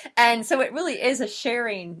too." And so it really is a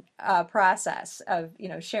sharing process of,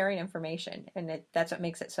 sharing information. And that's what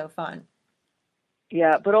makes it so fun.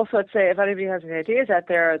 Yeah, but also I'd say if anybody has any ideas out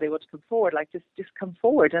there, or they want to come forward, like just come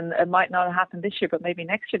forward. And it might not happen this year, but maybe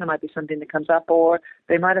next year there might be something that comes up, or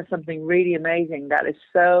they might have something really amazing that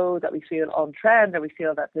we feel on trend, or we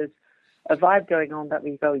feel that there's a vibe going on that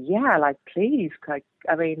we go, "Yeah, like, please." Like,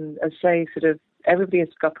 I mean, I say, sort of, everybody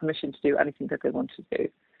has got permission to do anything that they want to do,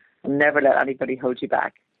 and never let anybody hold you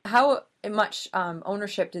back. How much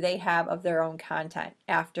ownership do they have of their own content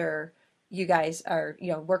after you guys are,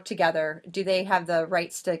 work together? Do they have the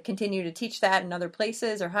rights to continue to teach that in other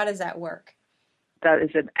places, or how does that work? That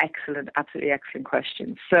is an absolutely excellent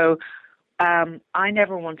question. So I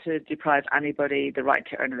never want to deprive anybody the right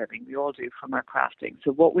to earn a living. We all do from our crafting.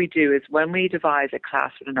 So what we do is, when we devise a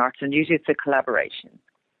class with an artist, and usually it's a collaboration,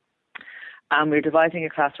 we're devising a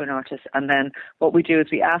class for an artist, and then what we do is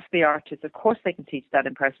we ask the artist, of course they can teach that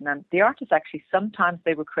in person, and the artist actually, sometimes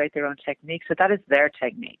they will create their own technique, so that is their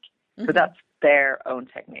technique. Mm-hmm. So that's their own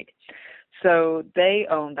technique. So they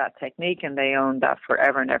own that technique, and they own that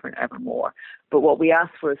forever and ever and ever more. But what we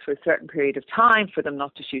ask for is for a certain period of time for them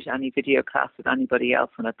not to shoot any video class with anybody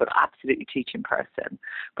else on it, but absolutely teach in person.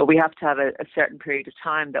 But we have to have a certain period of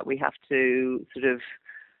time that we have to sort of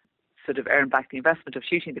earn back the investment of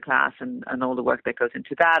shooting the class and all the work that goes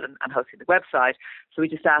into that, and hosting the website. So we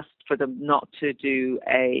just asked for them not to do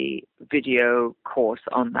a video course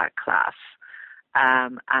on that class.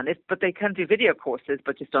 But they can do video courses,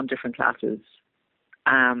 but just on different classes,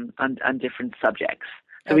 and different subjects.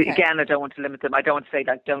 So Okay. again, I don't want to limit them. I don't want to say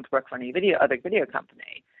like don't work for any other video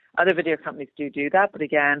company. Other video companies do that, but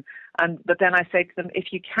again, but then I say to them,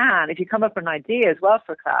 if you come up with an idea as well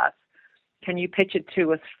for class, can you pitch it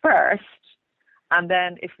to us first? And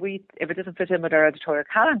then if it doesn't fit in with our editorial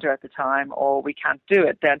calendar at the time, or we can't do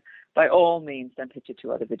it, then by all means, then pitch it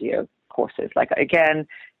to other video courses. Like again,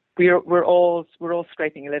 we're all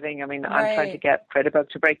scraping a living. I mean, Right. I'm trying to get Creativebug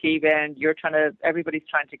to break even. Everybody's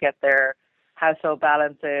trying to get their household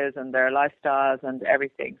balances and their lifestyles and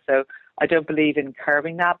everything. So I don't believe in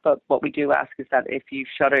curbing that, but what we do ask is that if you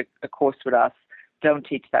shut a course with us, don't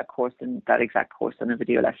teach that exact course in a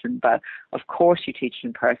video lesson. But of course you teach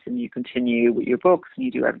in person, you continue with your books and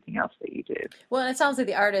you do everything else that you do. Well, and it sounds like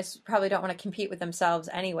the artists probably don't want to compete with themselves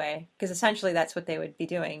anyway, because essentially that's what they would be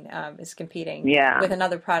doing, is competing with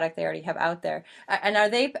another product they already have out there. And are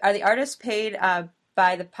the artists paid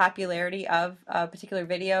by the popularity of a particular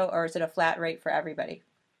video, or is it a flat rate for everybody?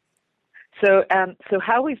 So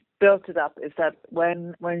how we've built it up is that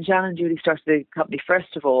when Jean and Julie started the company,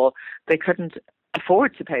 first of all, they couldn't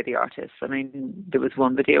afford to pay the artists. I mean, there was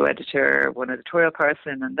one video editor, one editorial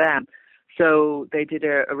person, and them. So they did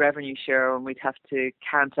a revenue share, and we'd have to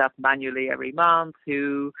count up manually every month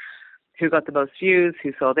who got the most views,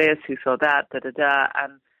 who saw this, who saw that,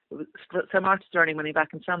 and some artists are earning money back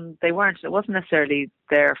and some they weren't. It wasn't necessarily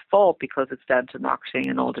their fault because it's down to marketing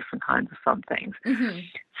and all different kinds of fun things. Mm-hmm.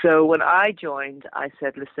 So when I joined, I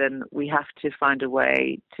said, listen, we have to find a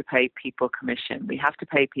way to pay people commission. We have to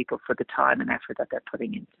pay people for the time and effort that they're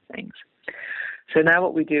putting into things. So now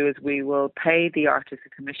what we do is we will pay the artist a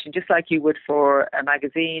commission, just like you would for a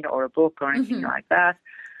magazine or a book or anything mm-hmm. like that.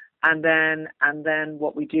 And then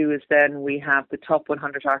what we do is then we have the top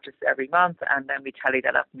 100 artists every month, and then we tally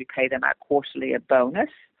that up and we pay them out quarterly a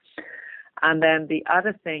bonus. And then the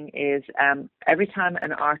other thing is every time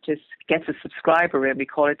an artist gets a subscriber in, we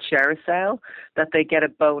call it share a sale, that they get a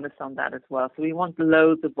bonus on that as well. So we want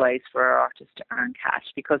loads of ways for our artists to earn cash,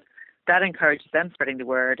 because that encourages them spreading the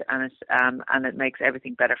word, and it makes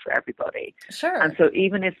everything better for everybody. Sure. And so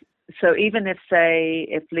even if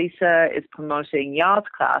Lisa is promoting Ya's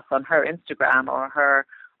class on her Instagram or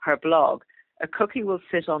her blog, a cookie will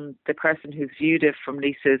sit on the person who's viewed it from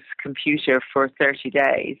Lisa's computer for 30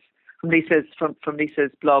 days, from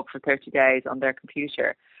Lisa's blog for 30 days on their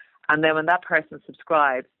computer. And then when that person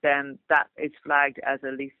subscribes, then that is flagged as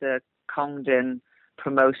a Lisa Congdon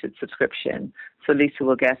promoted subscription. So Lisa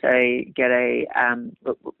will get a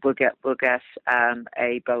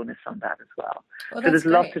bonus on that as well. So there's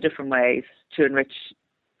great. Lots of different ways to enrich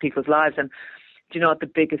people's lives. And do you know what the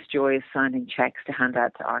biggest joy is? Signing checks to hand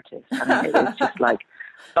out to artists. I mean, it's just like,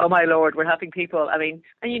 oh my Lord, we're helping people. I mean,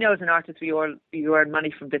 and you know, as an artist, you earn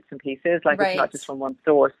money from bits and pieces, like right. It's not just from one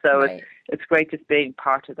source. So right. it's great just being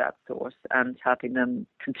part of that source and helping them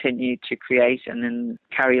continue to create and then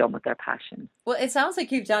carry on with their passion. Well, it sounds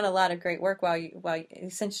like you've done a lot of great work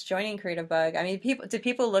since joining Creativebug. I mean, did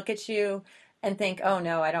people look at you and think, oh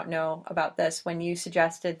no, I don't know about this, when you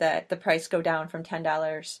suggested that the price go down from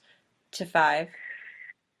 $10 to $5?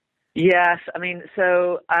 Yes, I mean,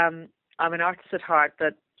 so I'm an artist at heart,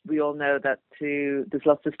 but we all know that there's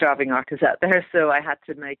lots of starving artists out there. So I had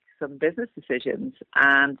to make some business decisions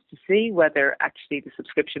and to see whether actually the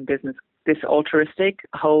subscription business, this altruistic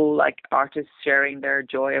whole, like artists sharing their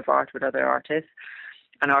joy of art with other artists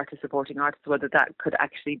and artists supporting artists, whether that could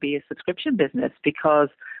actually be a subscription business, because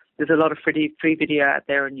there's a lot of free video out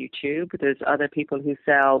there on YouTube. There's other people who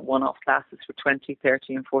sell one-off classes for 20,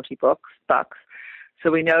 30 and 40 bucks.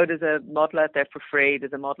 So we know there's a model out there for free.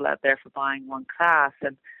 There's a model out there for buying one class.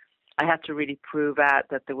 And I had to really prove out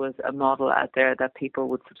that there was a model out there that people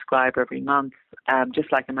would subscribe every month,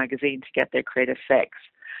 just like a magazine, to get their creative fix.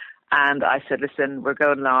 And I said, listen, we're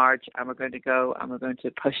going large and we're going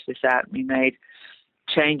to push this out. And we made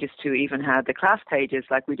changes to even how the class pages,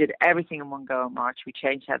 like we did everything in one go in March. We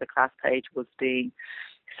changed how the class page was being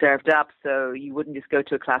served up, so you wouldn't just go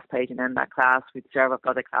to a class page and end that class. We'd serve up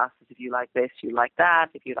other classes. If you like this, you like that.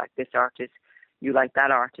 If you like this artist, you like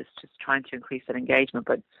that artist, just trying to increase that engagement.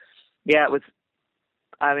 But yeah, it was,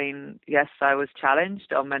 I mean, yes, I was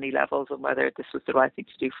challenged on many levels on whether this was the right thing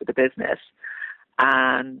to do for the business.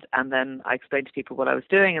 And then I explained to people what I was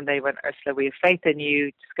doing, and they went, Ursula, we have faith in you,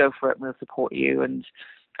 just go for it and we'll support you. And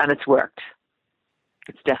it's worked.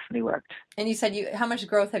 It's definitely worked. And you said how much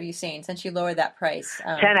growth have you seen since you lowered that price?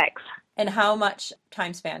 10x. And how much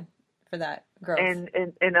time span for that growth?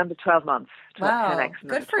 In under 12 months. Wow. 10x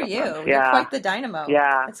good for you. Months. You're quite the dynamo.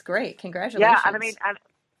 Yeah. That's great. Congratulations. Yeah, and I mean,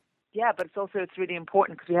 but it's really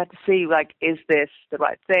important because we had to see, like, is this the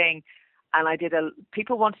right thing? And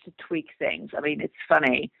people wanted to tweak things. I mean, it's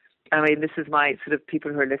funny. I mean, this is my sort of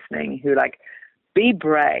people who are listening who, like, be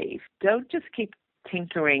brave. Don't just keep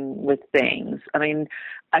tinkering with things. I mean,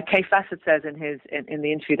 Kay Fassett says in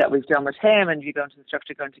the interview that was done with him, and you go into the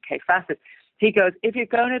structure, going to Kay Fassett, he goes, if you're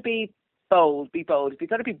going to be bold, be bold. If you're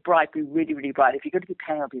going to be bright, be really, really bright. If you're going to be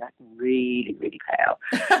pale, be like really, really pale.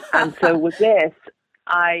 And so with this,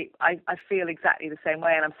 I feel exactly the same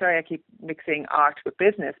way. And I'm sorry I keep mixing art with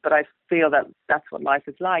business, but I feel that that's what life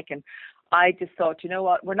is like. And I just thought, you know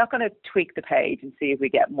what, we're not going to tweak the page and see if we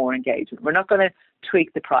get more engagement. We're not going to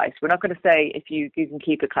tweak the price. We're not going to say if you can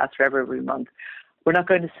keep a class forever every month. We're not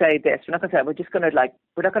going to say this. We're not going to say,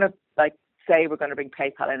 we're not going to say we're going to bring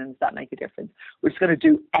PayPal in and does that make a difference? We're just going to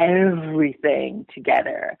do everything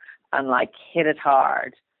together and like hit it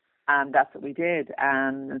hard. And that's what we did.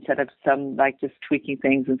 And instead of some like just tweaking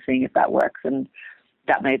things and seeing if that works, and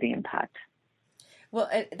that made the impact. Well,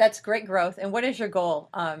 that's great growth. And what is your goal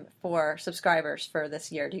for subscribers for this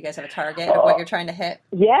year? Do you guys have a target of what you're trying to hit?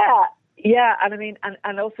 Yeah. And I mean,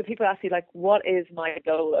 and also people ask you, like, what is my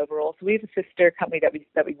goal overall? So we have a sister company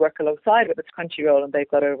that we work alongside with. It's Crunchyroll, and they've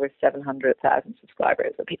got over 700,000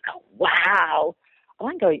 subscribers. And people go, wow.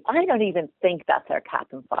 I'm going, I don't even think that's our cap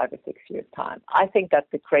in 5 or 6 years' time. I think that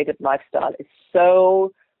the creative lifestyle is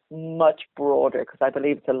so much broader because I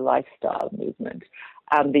believe it's a lifestyle movement.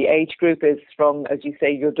 And the age group is from, as you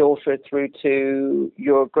say, your daughter through to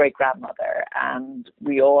your great-grandmother. And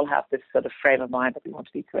we all have this sort of frame of mind that we want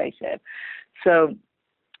to be creative. So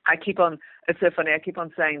it's so funny, I keep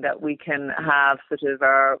on saying that we can have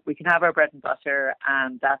our bread and butter,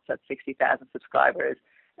 and that's at 60,000 subscribers.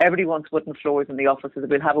 Everybody wants wooden floors in the office, so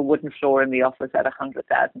we'll have a wooden floor in the office at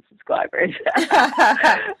 100,000 subscribers.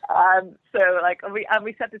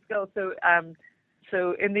 We set this goal.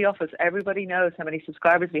 So in the office, everybody knows how many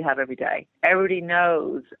subscribers we have every day. Everybody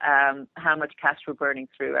knows how much cash we're burning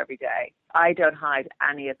through every day. I don't hide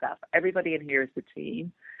any of that. Everybody in here is the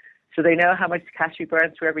team. So they know how much cash we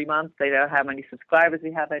burn through every month. They know how many subscribers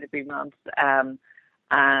we have out every month.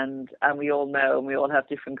 And we all know, and we all have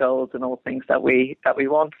different goals and all things that we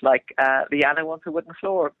want. Like Leanna wants a wooden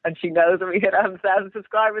floor, and she knows when we hit 100,000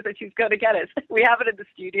 subscribers that she's going to get it. We have it in the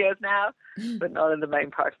studios now, but not in the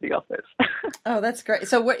main part of the office. Oh, that's great.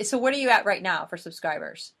 So what are you at right now for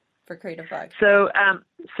subscribers for Creativebug? So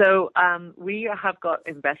we have got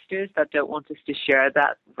investors that don't want us to share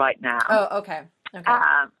that right now. Oh, okay.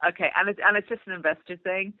 Okay, and it's just an investor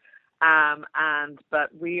thing. But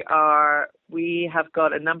we have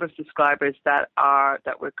got a number of subscribers that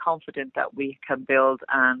we're confident that we can build,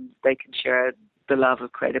 and they can share the love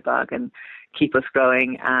of Creativebug and keep us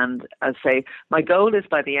growing. And as I say, my goal is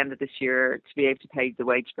by the end of this year to be able to pay the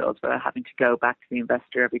wage bills without having to go back to the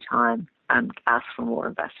investor every time and ask for more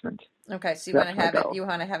investment. Okay, so you want to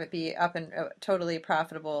have it be up and totally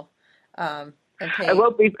profitable. And pay. It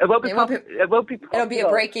won't be. It'll be a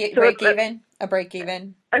break even. A break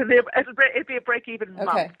even. It'll be a break even month.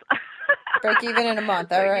 Okay. Break even in a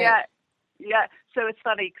month. All right. Yeah. So it's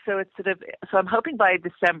funny. So it's so I'm hoping by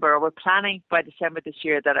December, or we're planning by December this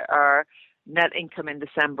year, that our net income in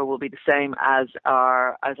December will be the same as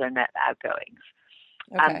our net outgoings.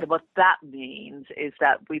 Okay. And what that means is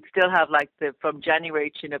that we'd still have from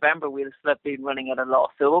January to November, we'll still have been running at a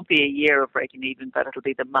loss. So it won't be a year of breaking even, but that'll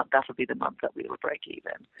be the month that we will break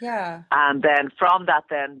even. Yeah. And then from that,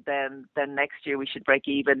 then next year we should break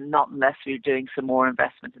even, not unless we're doing some more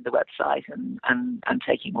investment in the website and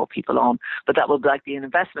taking more people on. But that will be an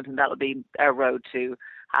investment, and that'll be our road to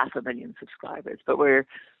 500,000 subscribers. But we're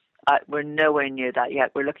nowhere near that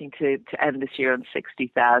yet. We're looking to end this year on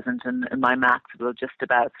 60,000, and my maths will just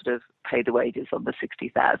about sort of pay the wages on the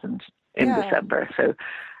 60,000 in December. So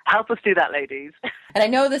help us do that, ladies. And I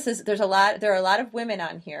know there are a lot of women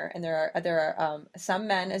on here, and there are some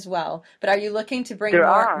men as well. But are you looking to bring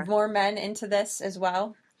more men into this as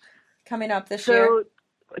well coming up this year?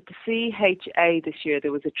 At the CHA this year,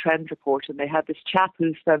 there was a trend report, and they had this chap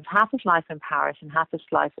who spends half his life in Paris and half his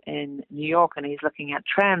life in New York, and he's looking at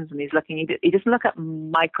trends, and he doesn't look at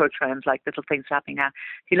micro trends like little things happening now.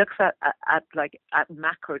 He looks at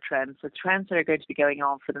macro trends, so trends that are going to be going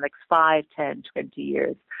on for the next 5, 10, 20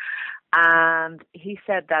 years. And he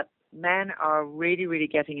said that men are really, really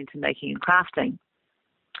getting into making and crafting.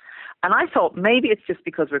 And I thought maybe it's just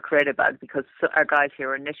because we're Creativebug, because our guys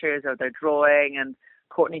here are knitters or they're drawing, and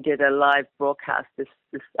Courtney did a live broadcast this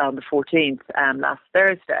on the 14th last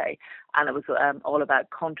Thursday, and it was all about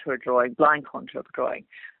contour drawing, blind contour drawing.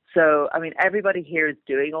 So, I mean, everybody here is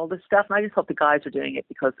doing all this stuff. And I just thought the guys were doing it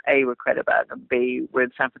because A, we're Creativebug, and B, we're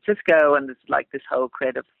in San Francisco and there's like this whole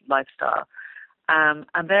creative lifestyle. And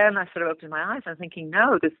then I sort of opened my eyes and I'm thinking,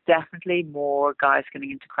 no, there's definitely more guys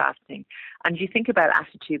getting into crafting. And you think about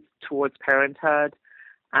attitudes towards parenthood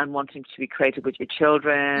and wanting to be creative with your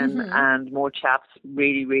children and more chaps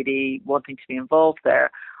really, really wanting to be involved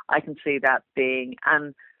there. I can see that being,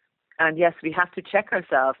 and yes, we have to check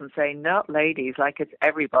ourselves and say, no, ladies, like it's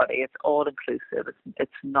everybody, it's all inclusive.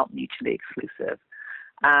 It's not mutually exclusive.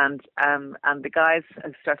 And the guys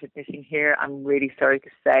have started knitting here. I'm really sorry to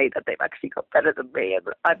say that they've actually got better than me.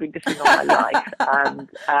 I've been knitting all my life, and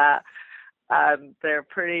they're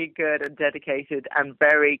pretty good and dedicated and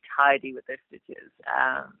very tidy with their stitches.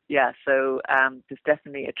 So there's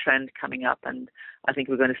definitely a trend coming up, and I think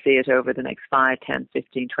we're going to see it over the next 5, 10,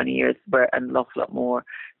 15, 20 years, where an awful lot more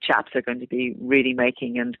chaps are going to be really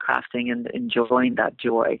making and crafting and enjoying that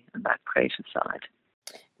joy and that creative side.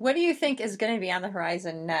 What do you think is going to be on the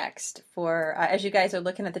horizon next for, as you guys are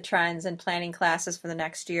looking at the trends and planning classes for the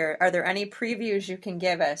next year? Are there any previews you can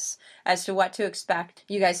give us as to what to expect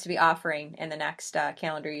you guys to be offering in the next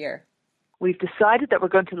calendar year? We've decided that we're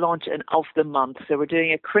going to launch an of the month. So we're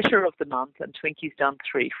doing a critter of the month, and Twinkie's done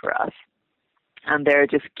 3 for us. And they're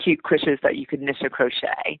just cute critters that you can knit or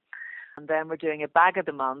crochet. And then we're doing a bag of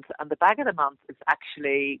the month, and the bag of the month is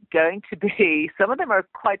actually going to be, some of them are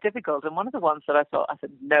quite difficult, and one of the ones that I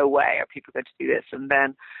said, no way are people going to do this. And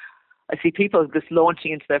then I see people just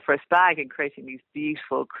launching into their first bag and creating these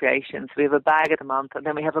beautiful creations. We have a bag of the month, and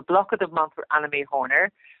then we have a block of the month for Annemie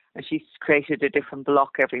Horner, and she's created a different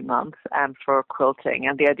block every month for quilting.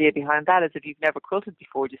 And the idea behind that is if you've never quilted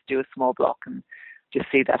before, just do a small block and just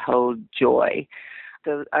see that whole joy.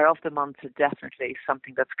 So our of the month is definitely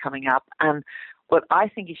something that's coming up. And what I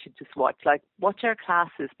think you should just watch our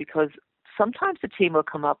classes, because sometimes the team will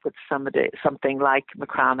come up with something like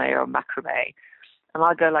macrame or macrame. And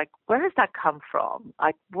I'll go like, where does that come from?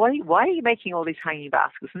 Like, why are you making all these hanging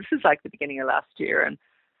baskets? And this is like the beginning of last year. And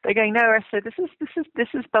they're going, no, Ursula, this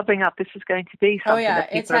is bubbling up. This is going to be something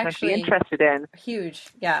that people are going to be interested in. Huge.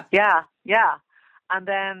 Yeah. Yeah. And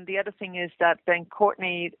then the other thing is that then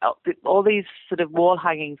Courtney, all these sort of wall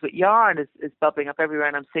hangings with yarn is bubbling up everywhere,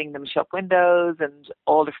 and I'm seeing them in shop windows and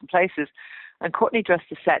all different places. And Courtney dressed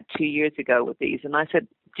a set 2 years ago with these. And I said,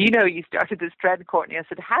 do you know you started this trend, Courtney? I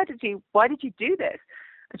said, why did you do this?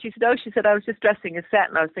 And she said, I was just dressing a set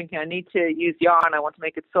and I was thinking I need to use yarn. I want to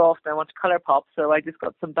make it soft and I want to color pop. So I just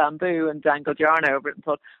got some bamboo and dangled yarn over it and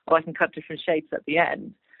thought, I can cut different shapes at the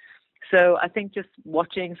end. So I think just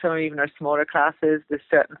watching some of even our smaller classes, there's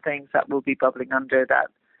certain things that will be bubbling under that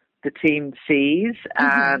the team sees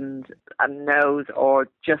and knows or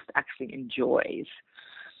just actually enjoys.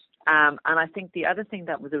 And I think the other thing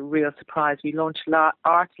that was a real surprise, we launched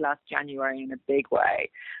art last January in a big way,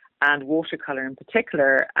 and watercolor in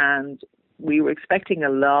particular. And we were expecting a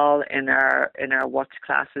lull in our watch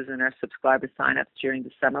classes and our subscriber sign-ups during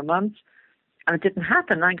the summer months, and it didn't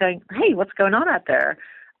happen. I'm going, hey, what's going on out there?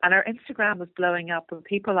 And our Instagram was blowing up with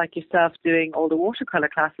people like yourself doing all the watercolor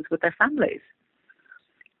classes with their families.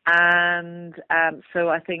 And so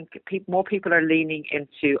I think more people are leaning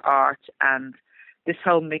into art and this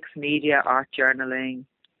whole mixed media art journaling.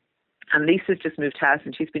 And Lisa's just moved house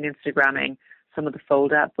and she's been Instagramming some of the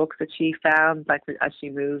fold-out books that she found, like as she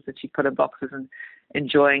moves, that she put in boxes, and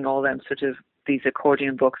enjoying all them sort of these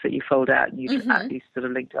accordion books that you fold out and you these sort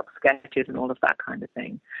of linked up sketches and all of that kind of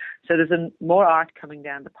thing. So there's more art coming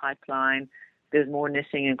down the pipeline. There's more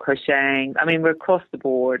knitting and crocheting. I mean, we're across the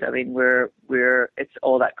board. I mean, it's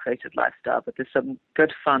all that creative lifestyle, but there's some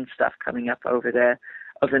good fun stuff coming up over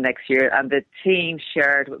the next year. And the team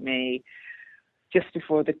shared with me just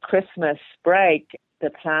before the Christmas break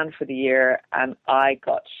the plan for the year, and I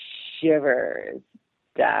got shivers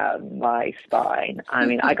down my spine. I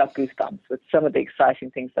mean, I got goosebumps with some of the exciting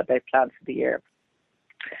things that they've planned for the year.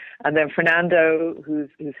 And then Fernando, who's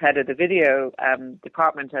head of the video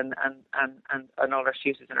department and all our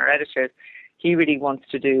shooters and our editors, he really wants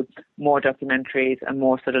to do more documentaries and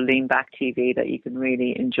more sort of lean back TV that you can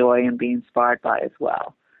really enjoy and be inspired by as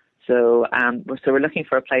well. So we're looking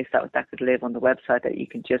for a place that could live on the website that you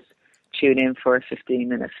can just tune in for a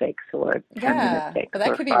 15-minute fix or a 10-minute fix. Well,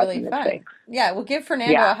 that could be really fun. Fix. Yeah, we'll give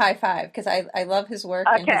Fernando a high five because I love his work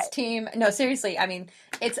and his team. No, seriously, I mean,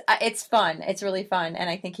 it's fun. It's really fun, and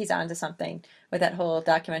I think he's onto something with that whole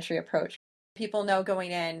documentary approach. People know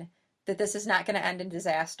going in that this is not going to end in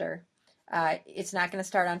disaster. It's not going to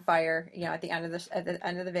start on fire, at the end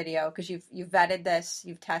of the video, because you've vetted this,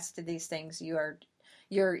 you've tested these things,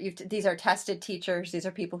 these are tested teachers. These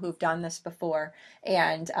are people who've done this before,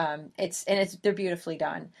 and they're beautifully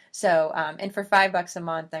done. So, and for $5 a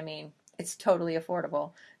month, I mean, it's totally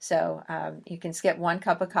affordable. So, you can skip one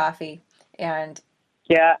cup of coffee and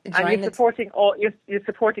and you're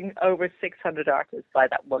supporting over 600 artists by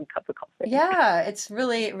that one cup of coffee. Yeah, it's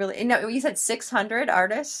really, really. No, you said 600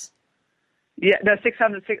 artists. Yeah, no,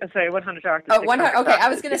 100 artists. Oh, 100. Okay, I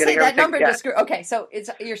was going to say that number yeah. just grew. Okay, so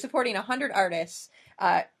you're supporting 100 artists,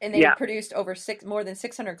 and they've produced more than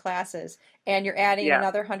 600 classes, and you're adding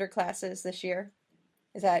another 100 classes this year.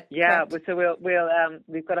 Is that correct? So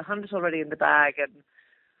we've got 100 already in the bag, and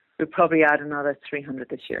we'll probably add another 300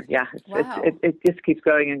 this year. Yeah, it just keeps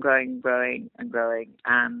growing and growing and growing and growing,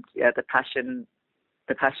 and the passion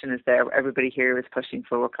is there. Everybody here is pushing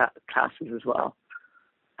for classes as well.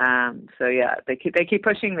 So they keep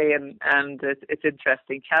pushing me, and it's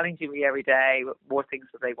interesting, challenging me every day with more things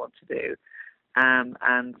that they want to do. And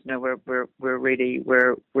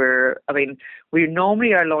we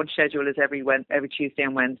normally, our launch schedule is every Tuesday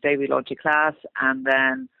and Wednesday we launch a class, and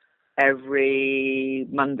then every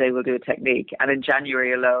Monday we'll do a technique. And in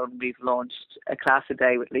January alone, we've launched a class a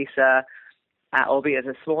day with Lisa. Albeit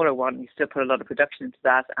a smaller one, we still put a lot of production into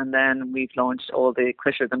that. And then we've launched all the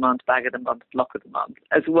Critter of the Month, Bag of the Month, Luck of the Month,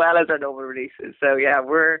 as well as our normal releases. So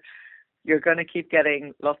you're going to keep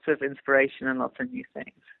getting lots of inspiration and lots of new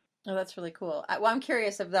things. Oh, that's really cool. Well, I'm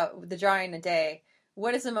curious about the drawing a day.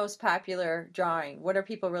 What is the most popular drawing? What are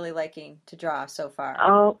people really liking to draw so far?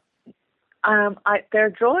 Oh, they're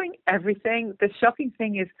drawing everything. The shocking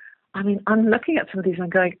thing is, I mean, I'm looking at some of these and I'm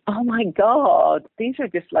going, oh my God, these are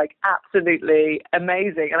just like absolutely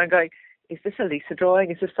amazing. And I'm going, is this a Lisa drawing?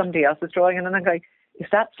 Is this somebody else's drawing? And then I'm going, is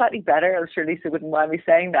that slightly better? I'm sure Lisa wouldn't mind me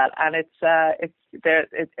saying that. And it's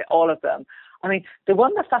all of them. I mean, the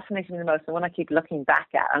one that fascinates me the most, the one I keep looking back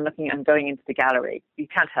at and looking and going into the gallery, you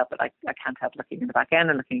can't help it. I can't help looking in the back end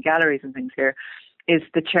and looking at galleries and things here, is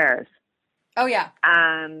the chairs. Oh, yeah.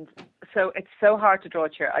 And so it's so hard to draw a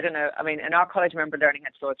chair. I don't know. I mean, in our college, I remember learning how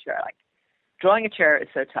to draw a chair. Like, drawing a chair is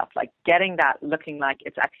so tough. Like, getting that looking like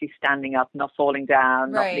it's actually standing up, not falling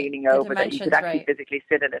down, not leaning over, that you could actually physically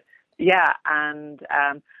sit in it. Yeah. And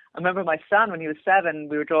I remember my son, when he was 7,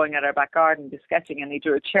 we were drawing at our back garden, just sketching, and he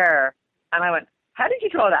drew a chair. And I went, how did you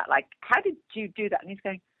draw that? Like, how did you do that? And he's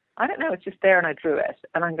going, I don't know. It's just there, and I drew it.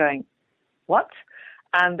 And I'm going, what?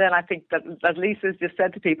 And then I think that Lisa's just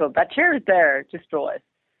said to people, that chair is there, just draw it.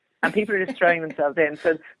 And people are just throwing themselves in.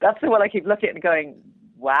 So that's the one I keep looking at and going,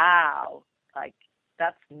 wow, like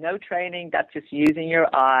that's no training. That's just using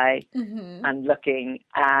your eye and looking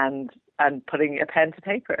and putting a pen to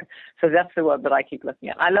paper. So that's the one that I keep looking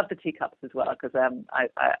at. I love the teacups as well, because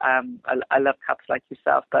I love cups like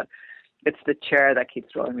yourself, but it's the chair that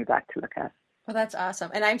keeps drawing me back to look at. Well, that's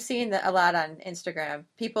awesome. And I'm seeing that a lot on Instagram.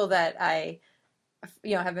 People that I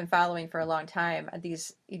have been following for a long time,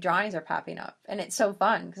 these drawings are popping up, and it's so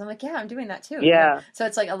fun because I'm like, yeah, I'm doing that too. Yeah. So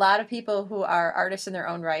it's like a lot of people who are artists in their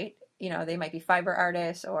own right. They might be fiber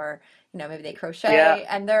artists, or maybe they crochet,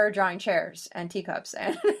 and they're drawing chairs and teacups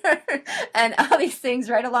and and all these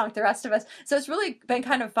things right along with the rest of us. So it's really been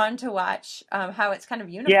kind of fun to watch how it's kind of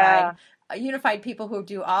unified. Yeah. Unified people who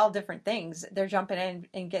do all different things. They're jumping in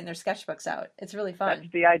and getting their sketchbooks out. It's really fun.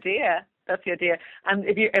 That's the idea. And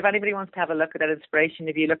if anybody wants to have a look at that inspiration,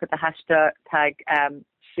 if you look at the hashtag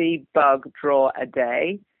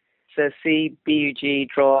CBugDrawAday, so CBUG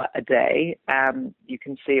draw a day, you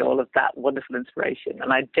can see all of that wonderful inspiration.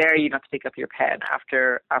 And I dare you not to pick up your pen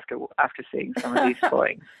after seeing some of these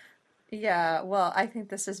drawings. Yeah, well, I think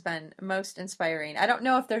this has been most inspiring. I don't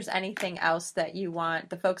know if there's anything else that you want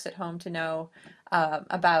the folks at home to know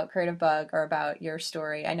about Creativebug or about your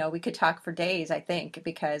story. I know we could talk for days, I think,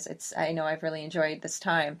 because I know I've really enjoyed this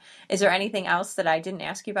time. Is there anything else that I didn't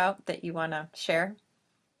ask you about that you want to share?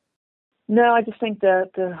 No, I just think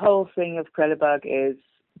that the whole thing of Creativebug is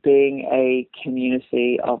being a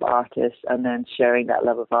community of artists and then sharing that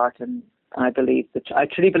love of art. And I truly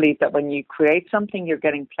believe that when you create something, you're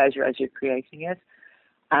getting pleasure as you're creating it.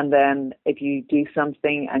 And then if you do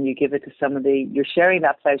something and you give it to somebody, you're sharing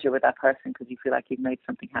that pleasure with that person because you feel like you've made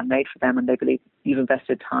something handmade for them and they believe you've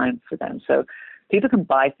invested time for them. So people can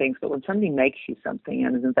buy things, but when somebody makes you something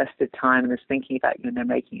and has invested time and is thinking about you and they're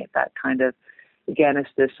making it, that kind of, again, it's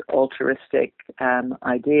this altruistic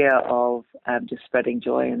idea of just spreading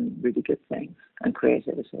joy and really good things and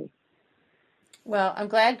creativity. Well, I'm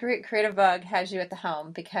glad Creativebug has you at the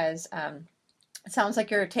helm because it sounds like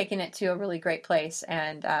you're taking it to a really great place,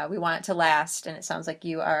 and we want it to last. And it sounds like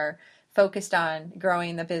you are focused on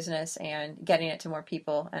growing the business and getting it to more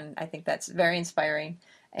people. And I think that's very inspiring.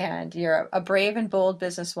 And you're a brave and bold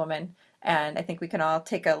businesswoman. And I think we can all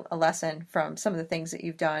take a lesson from some of the things that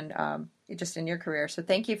you've done just in your career. So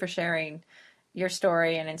thank you for sharing your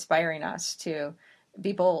story and inspiring us to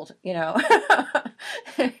be bold,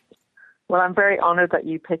 Well, I'm very honored that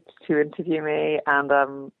you picked to interview me,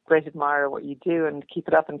 and great admirer what you do, and keep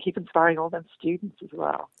it up and keep inspiring all them students as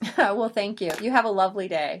well. Well, thank you. You have a lovely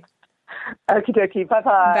day. Okie dokie.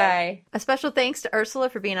 Bye-bye. Bye. A special thanks to Ursula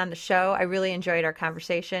for being on the show. I really enjoyed our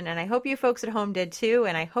conversation, and I hope you folks at home did too.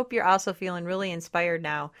 And I hope you're also feeling really inspired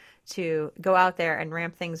now to go out there and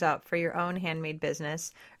ramp things up for your own handmade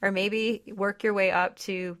business, or maybe work your way up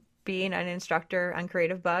to being an instructor on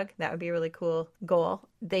Creativebug. That would be a really cool goal.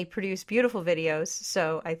 They produce beautiful videos,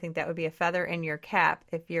 so I think that would be a feather in your cap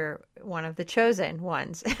if you're one of the chosen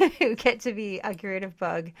ones who get to be a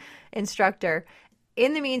Creativebug instructor.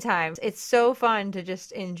 In the meantime, it's so fun to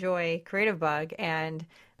just enjoy Creativebug and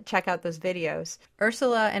check out those videos.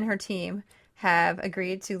 Ursula and her team have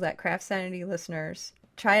agreed to let CraftSanity listeners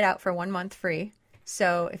try it out for 1 month free.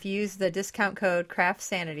 So if you use the discount code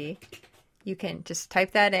CraftSanity, you can just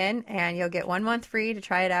type that in and you'll get 1 month free to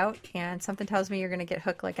try it out. And something tells me you're going to get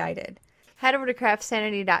hooked like I did. Head over to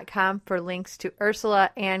CraftSanity.com for links to Ursula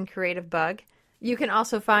and Creativebug. You can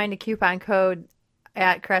also find a coupon code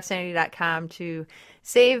at CraftSanity.com to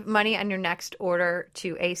save money on your next order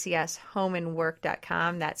to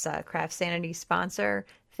acshomeandwork.com. That's a CraftSanity sponsor.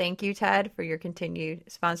 Thank you, Ted, for your continued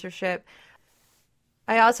sponsorship.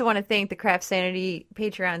 I also want to thank the CraftSanity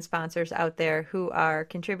Patreon sponsors out there who are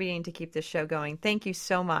contributing to keep this show going. Thank you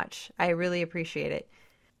so much. I really appreciate it.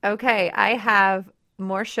 Okay, I have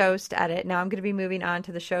more shows to edit. Now I'm going to be moving on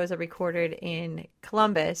to the shows I recorded in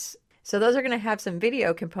Columbus. So those are going to have some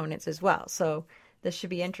video components as well. So this should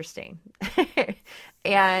be interesting.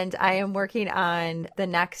 And I am working on the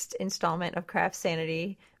next installment of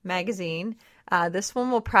CraftSanity magazine. This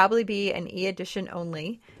one will probably be an e-edition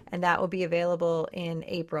only, and that will be available in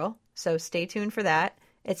April. So stay tuned for that.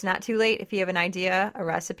 It's not too late if you have an idea, a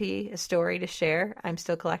recipe, a story to share. I'm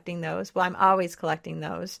still collecting those. Well, I'm always collecting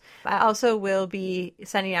those. I also will be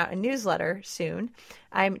sending out a newsletter soon.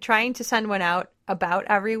 I'm trying to send one out about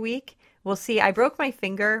every week. We'll see. I broke my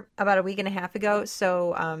finger about a week and a half ago,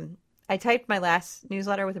 so I typed my last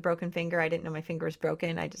newsletter with a broken finger. I didn't know my finger was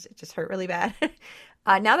broken. It just hurt really bad.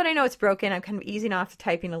 Now that I know it's broken, I'm kind of easing off to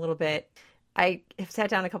typing a little bit. I have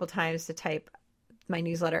sat down a couple times to type my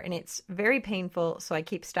newsletter, and it's very painful, so I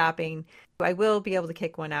keep stopping. I will be able to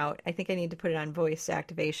kick one out. I think I need to put it on voice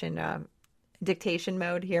activation, dictation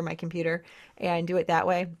mode here on my computer, and do it that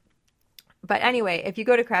way. But anyway, if you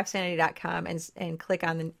go to CraftSanity.com and click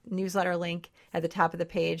on the newsletter link at the top of the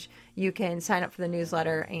page, you can sign up for the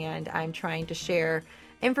newsletter, and I'm trying to share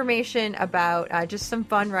information about just some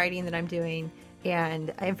fun writing that I'm doing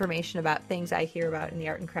and information about things I hear about in the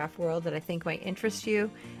art and craft world that I think might interest you,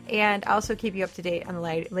 and also keep you up to date on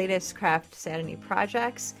the latest CraftSanity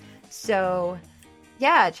projects. So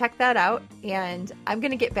yeah, check that out, and I'm going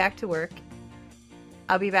to get back to work.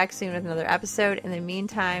 I'll be back soon with another episode. In the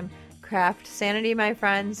meantime, CraftSanity, my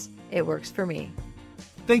friends, it works for me.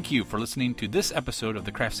 Thank you for listening to this episode of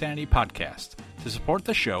the CraftSanity podcast. To support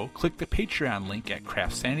the show, click the Patreon link at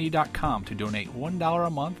CraftSanity.com to donate $1 a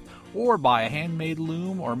month, or buy a handmade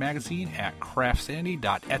loom or magazine at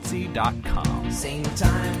CraftSanity.etsy.com. Same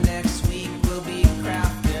time next week.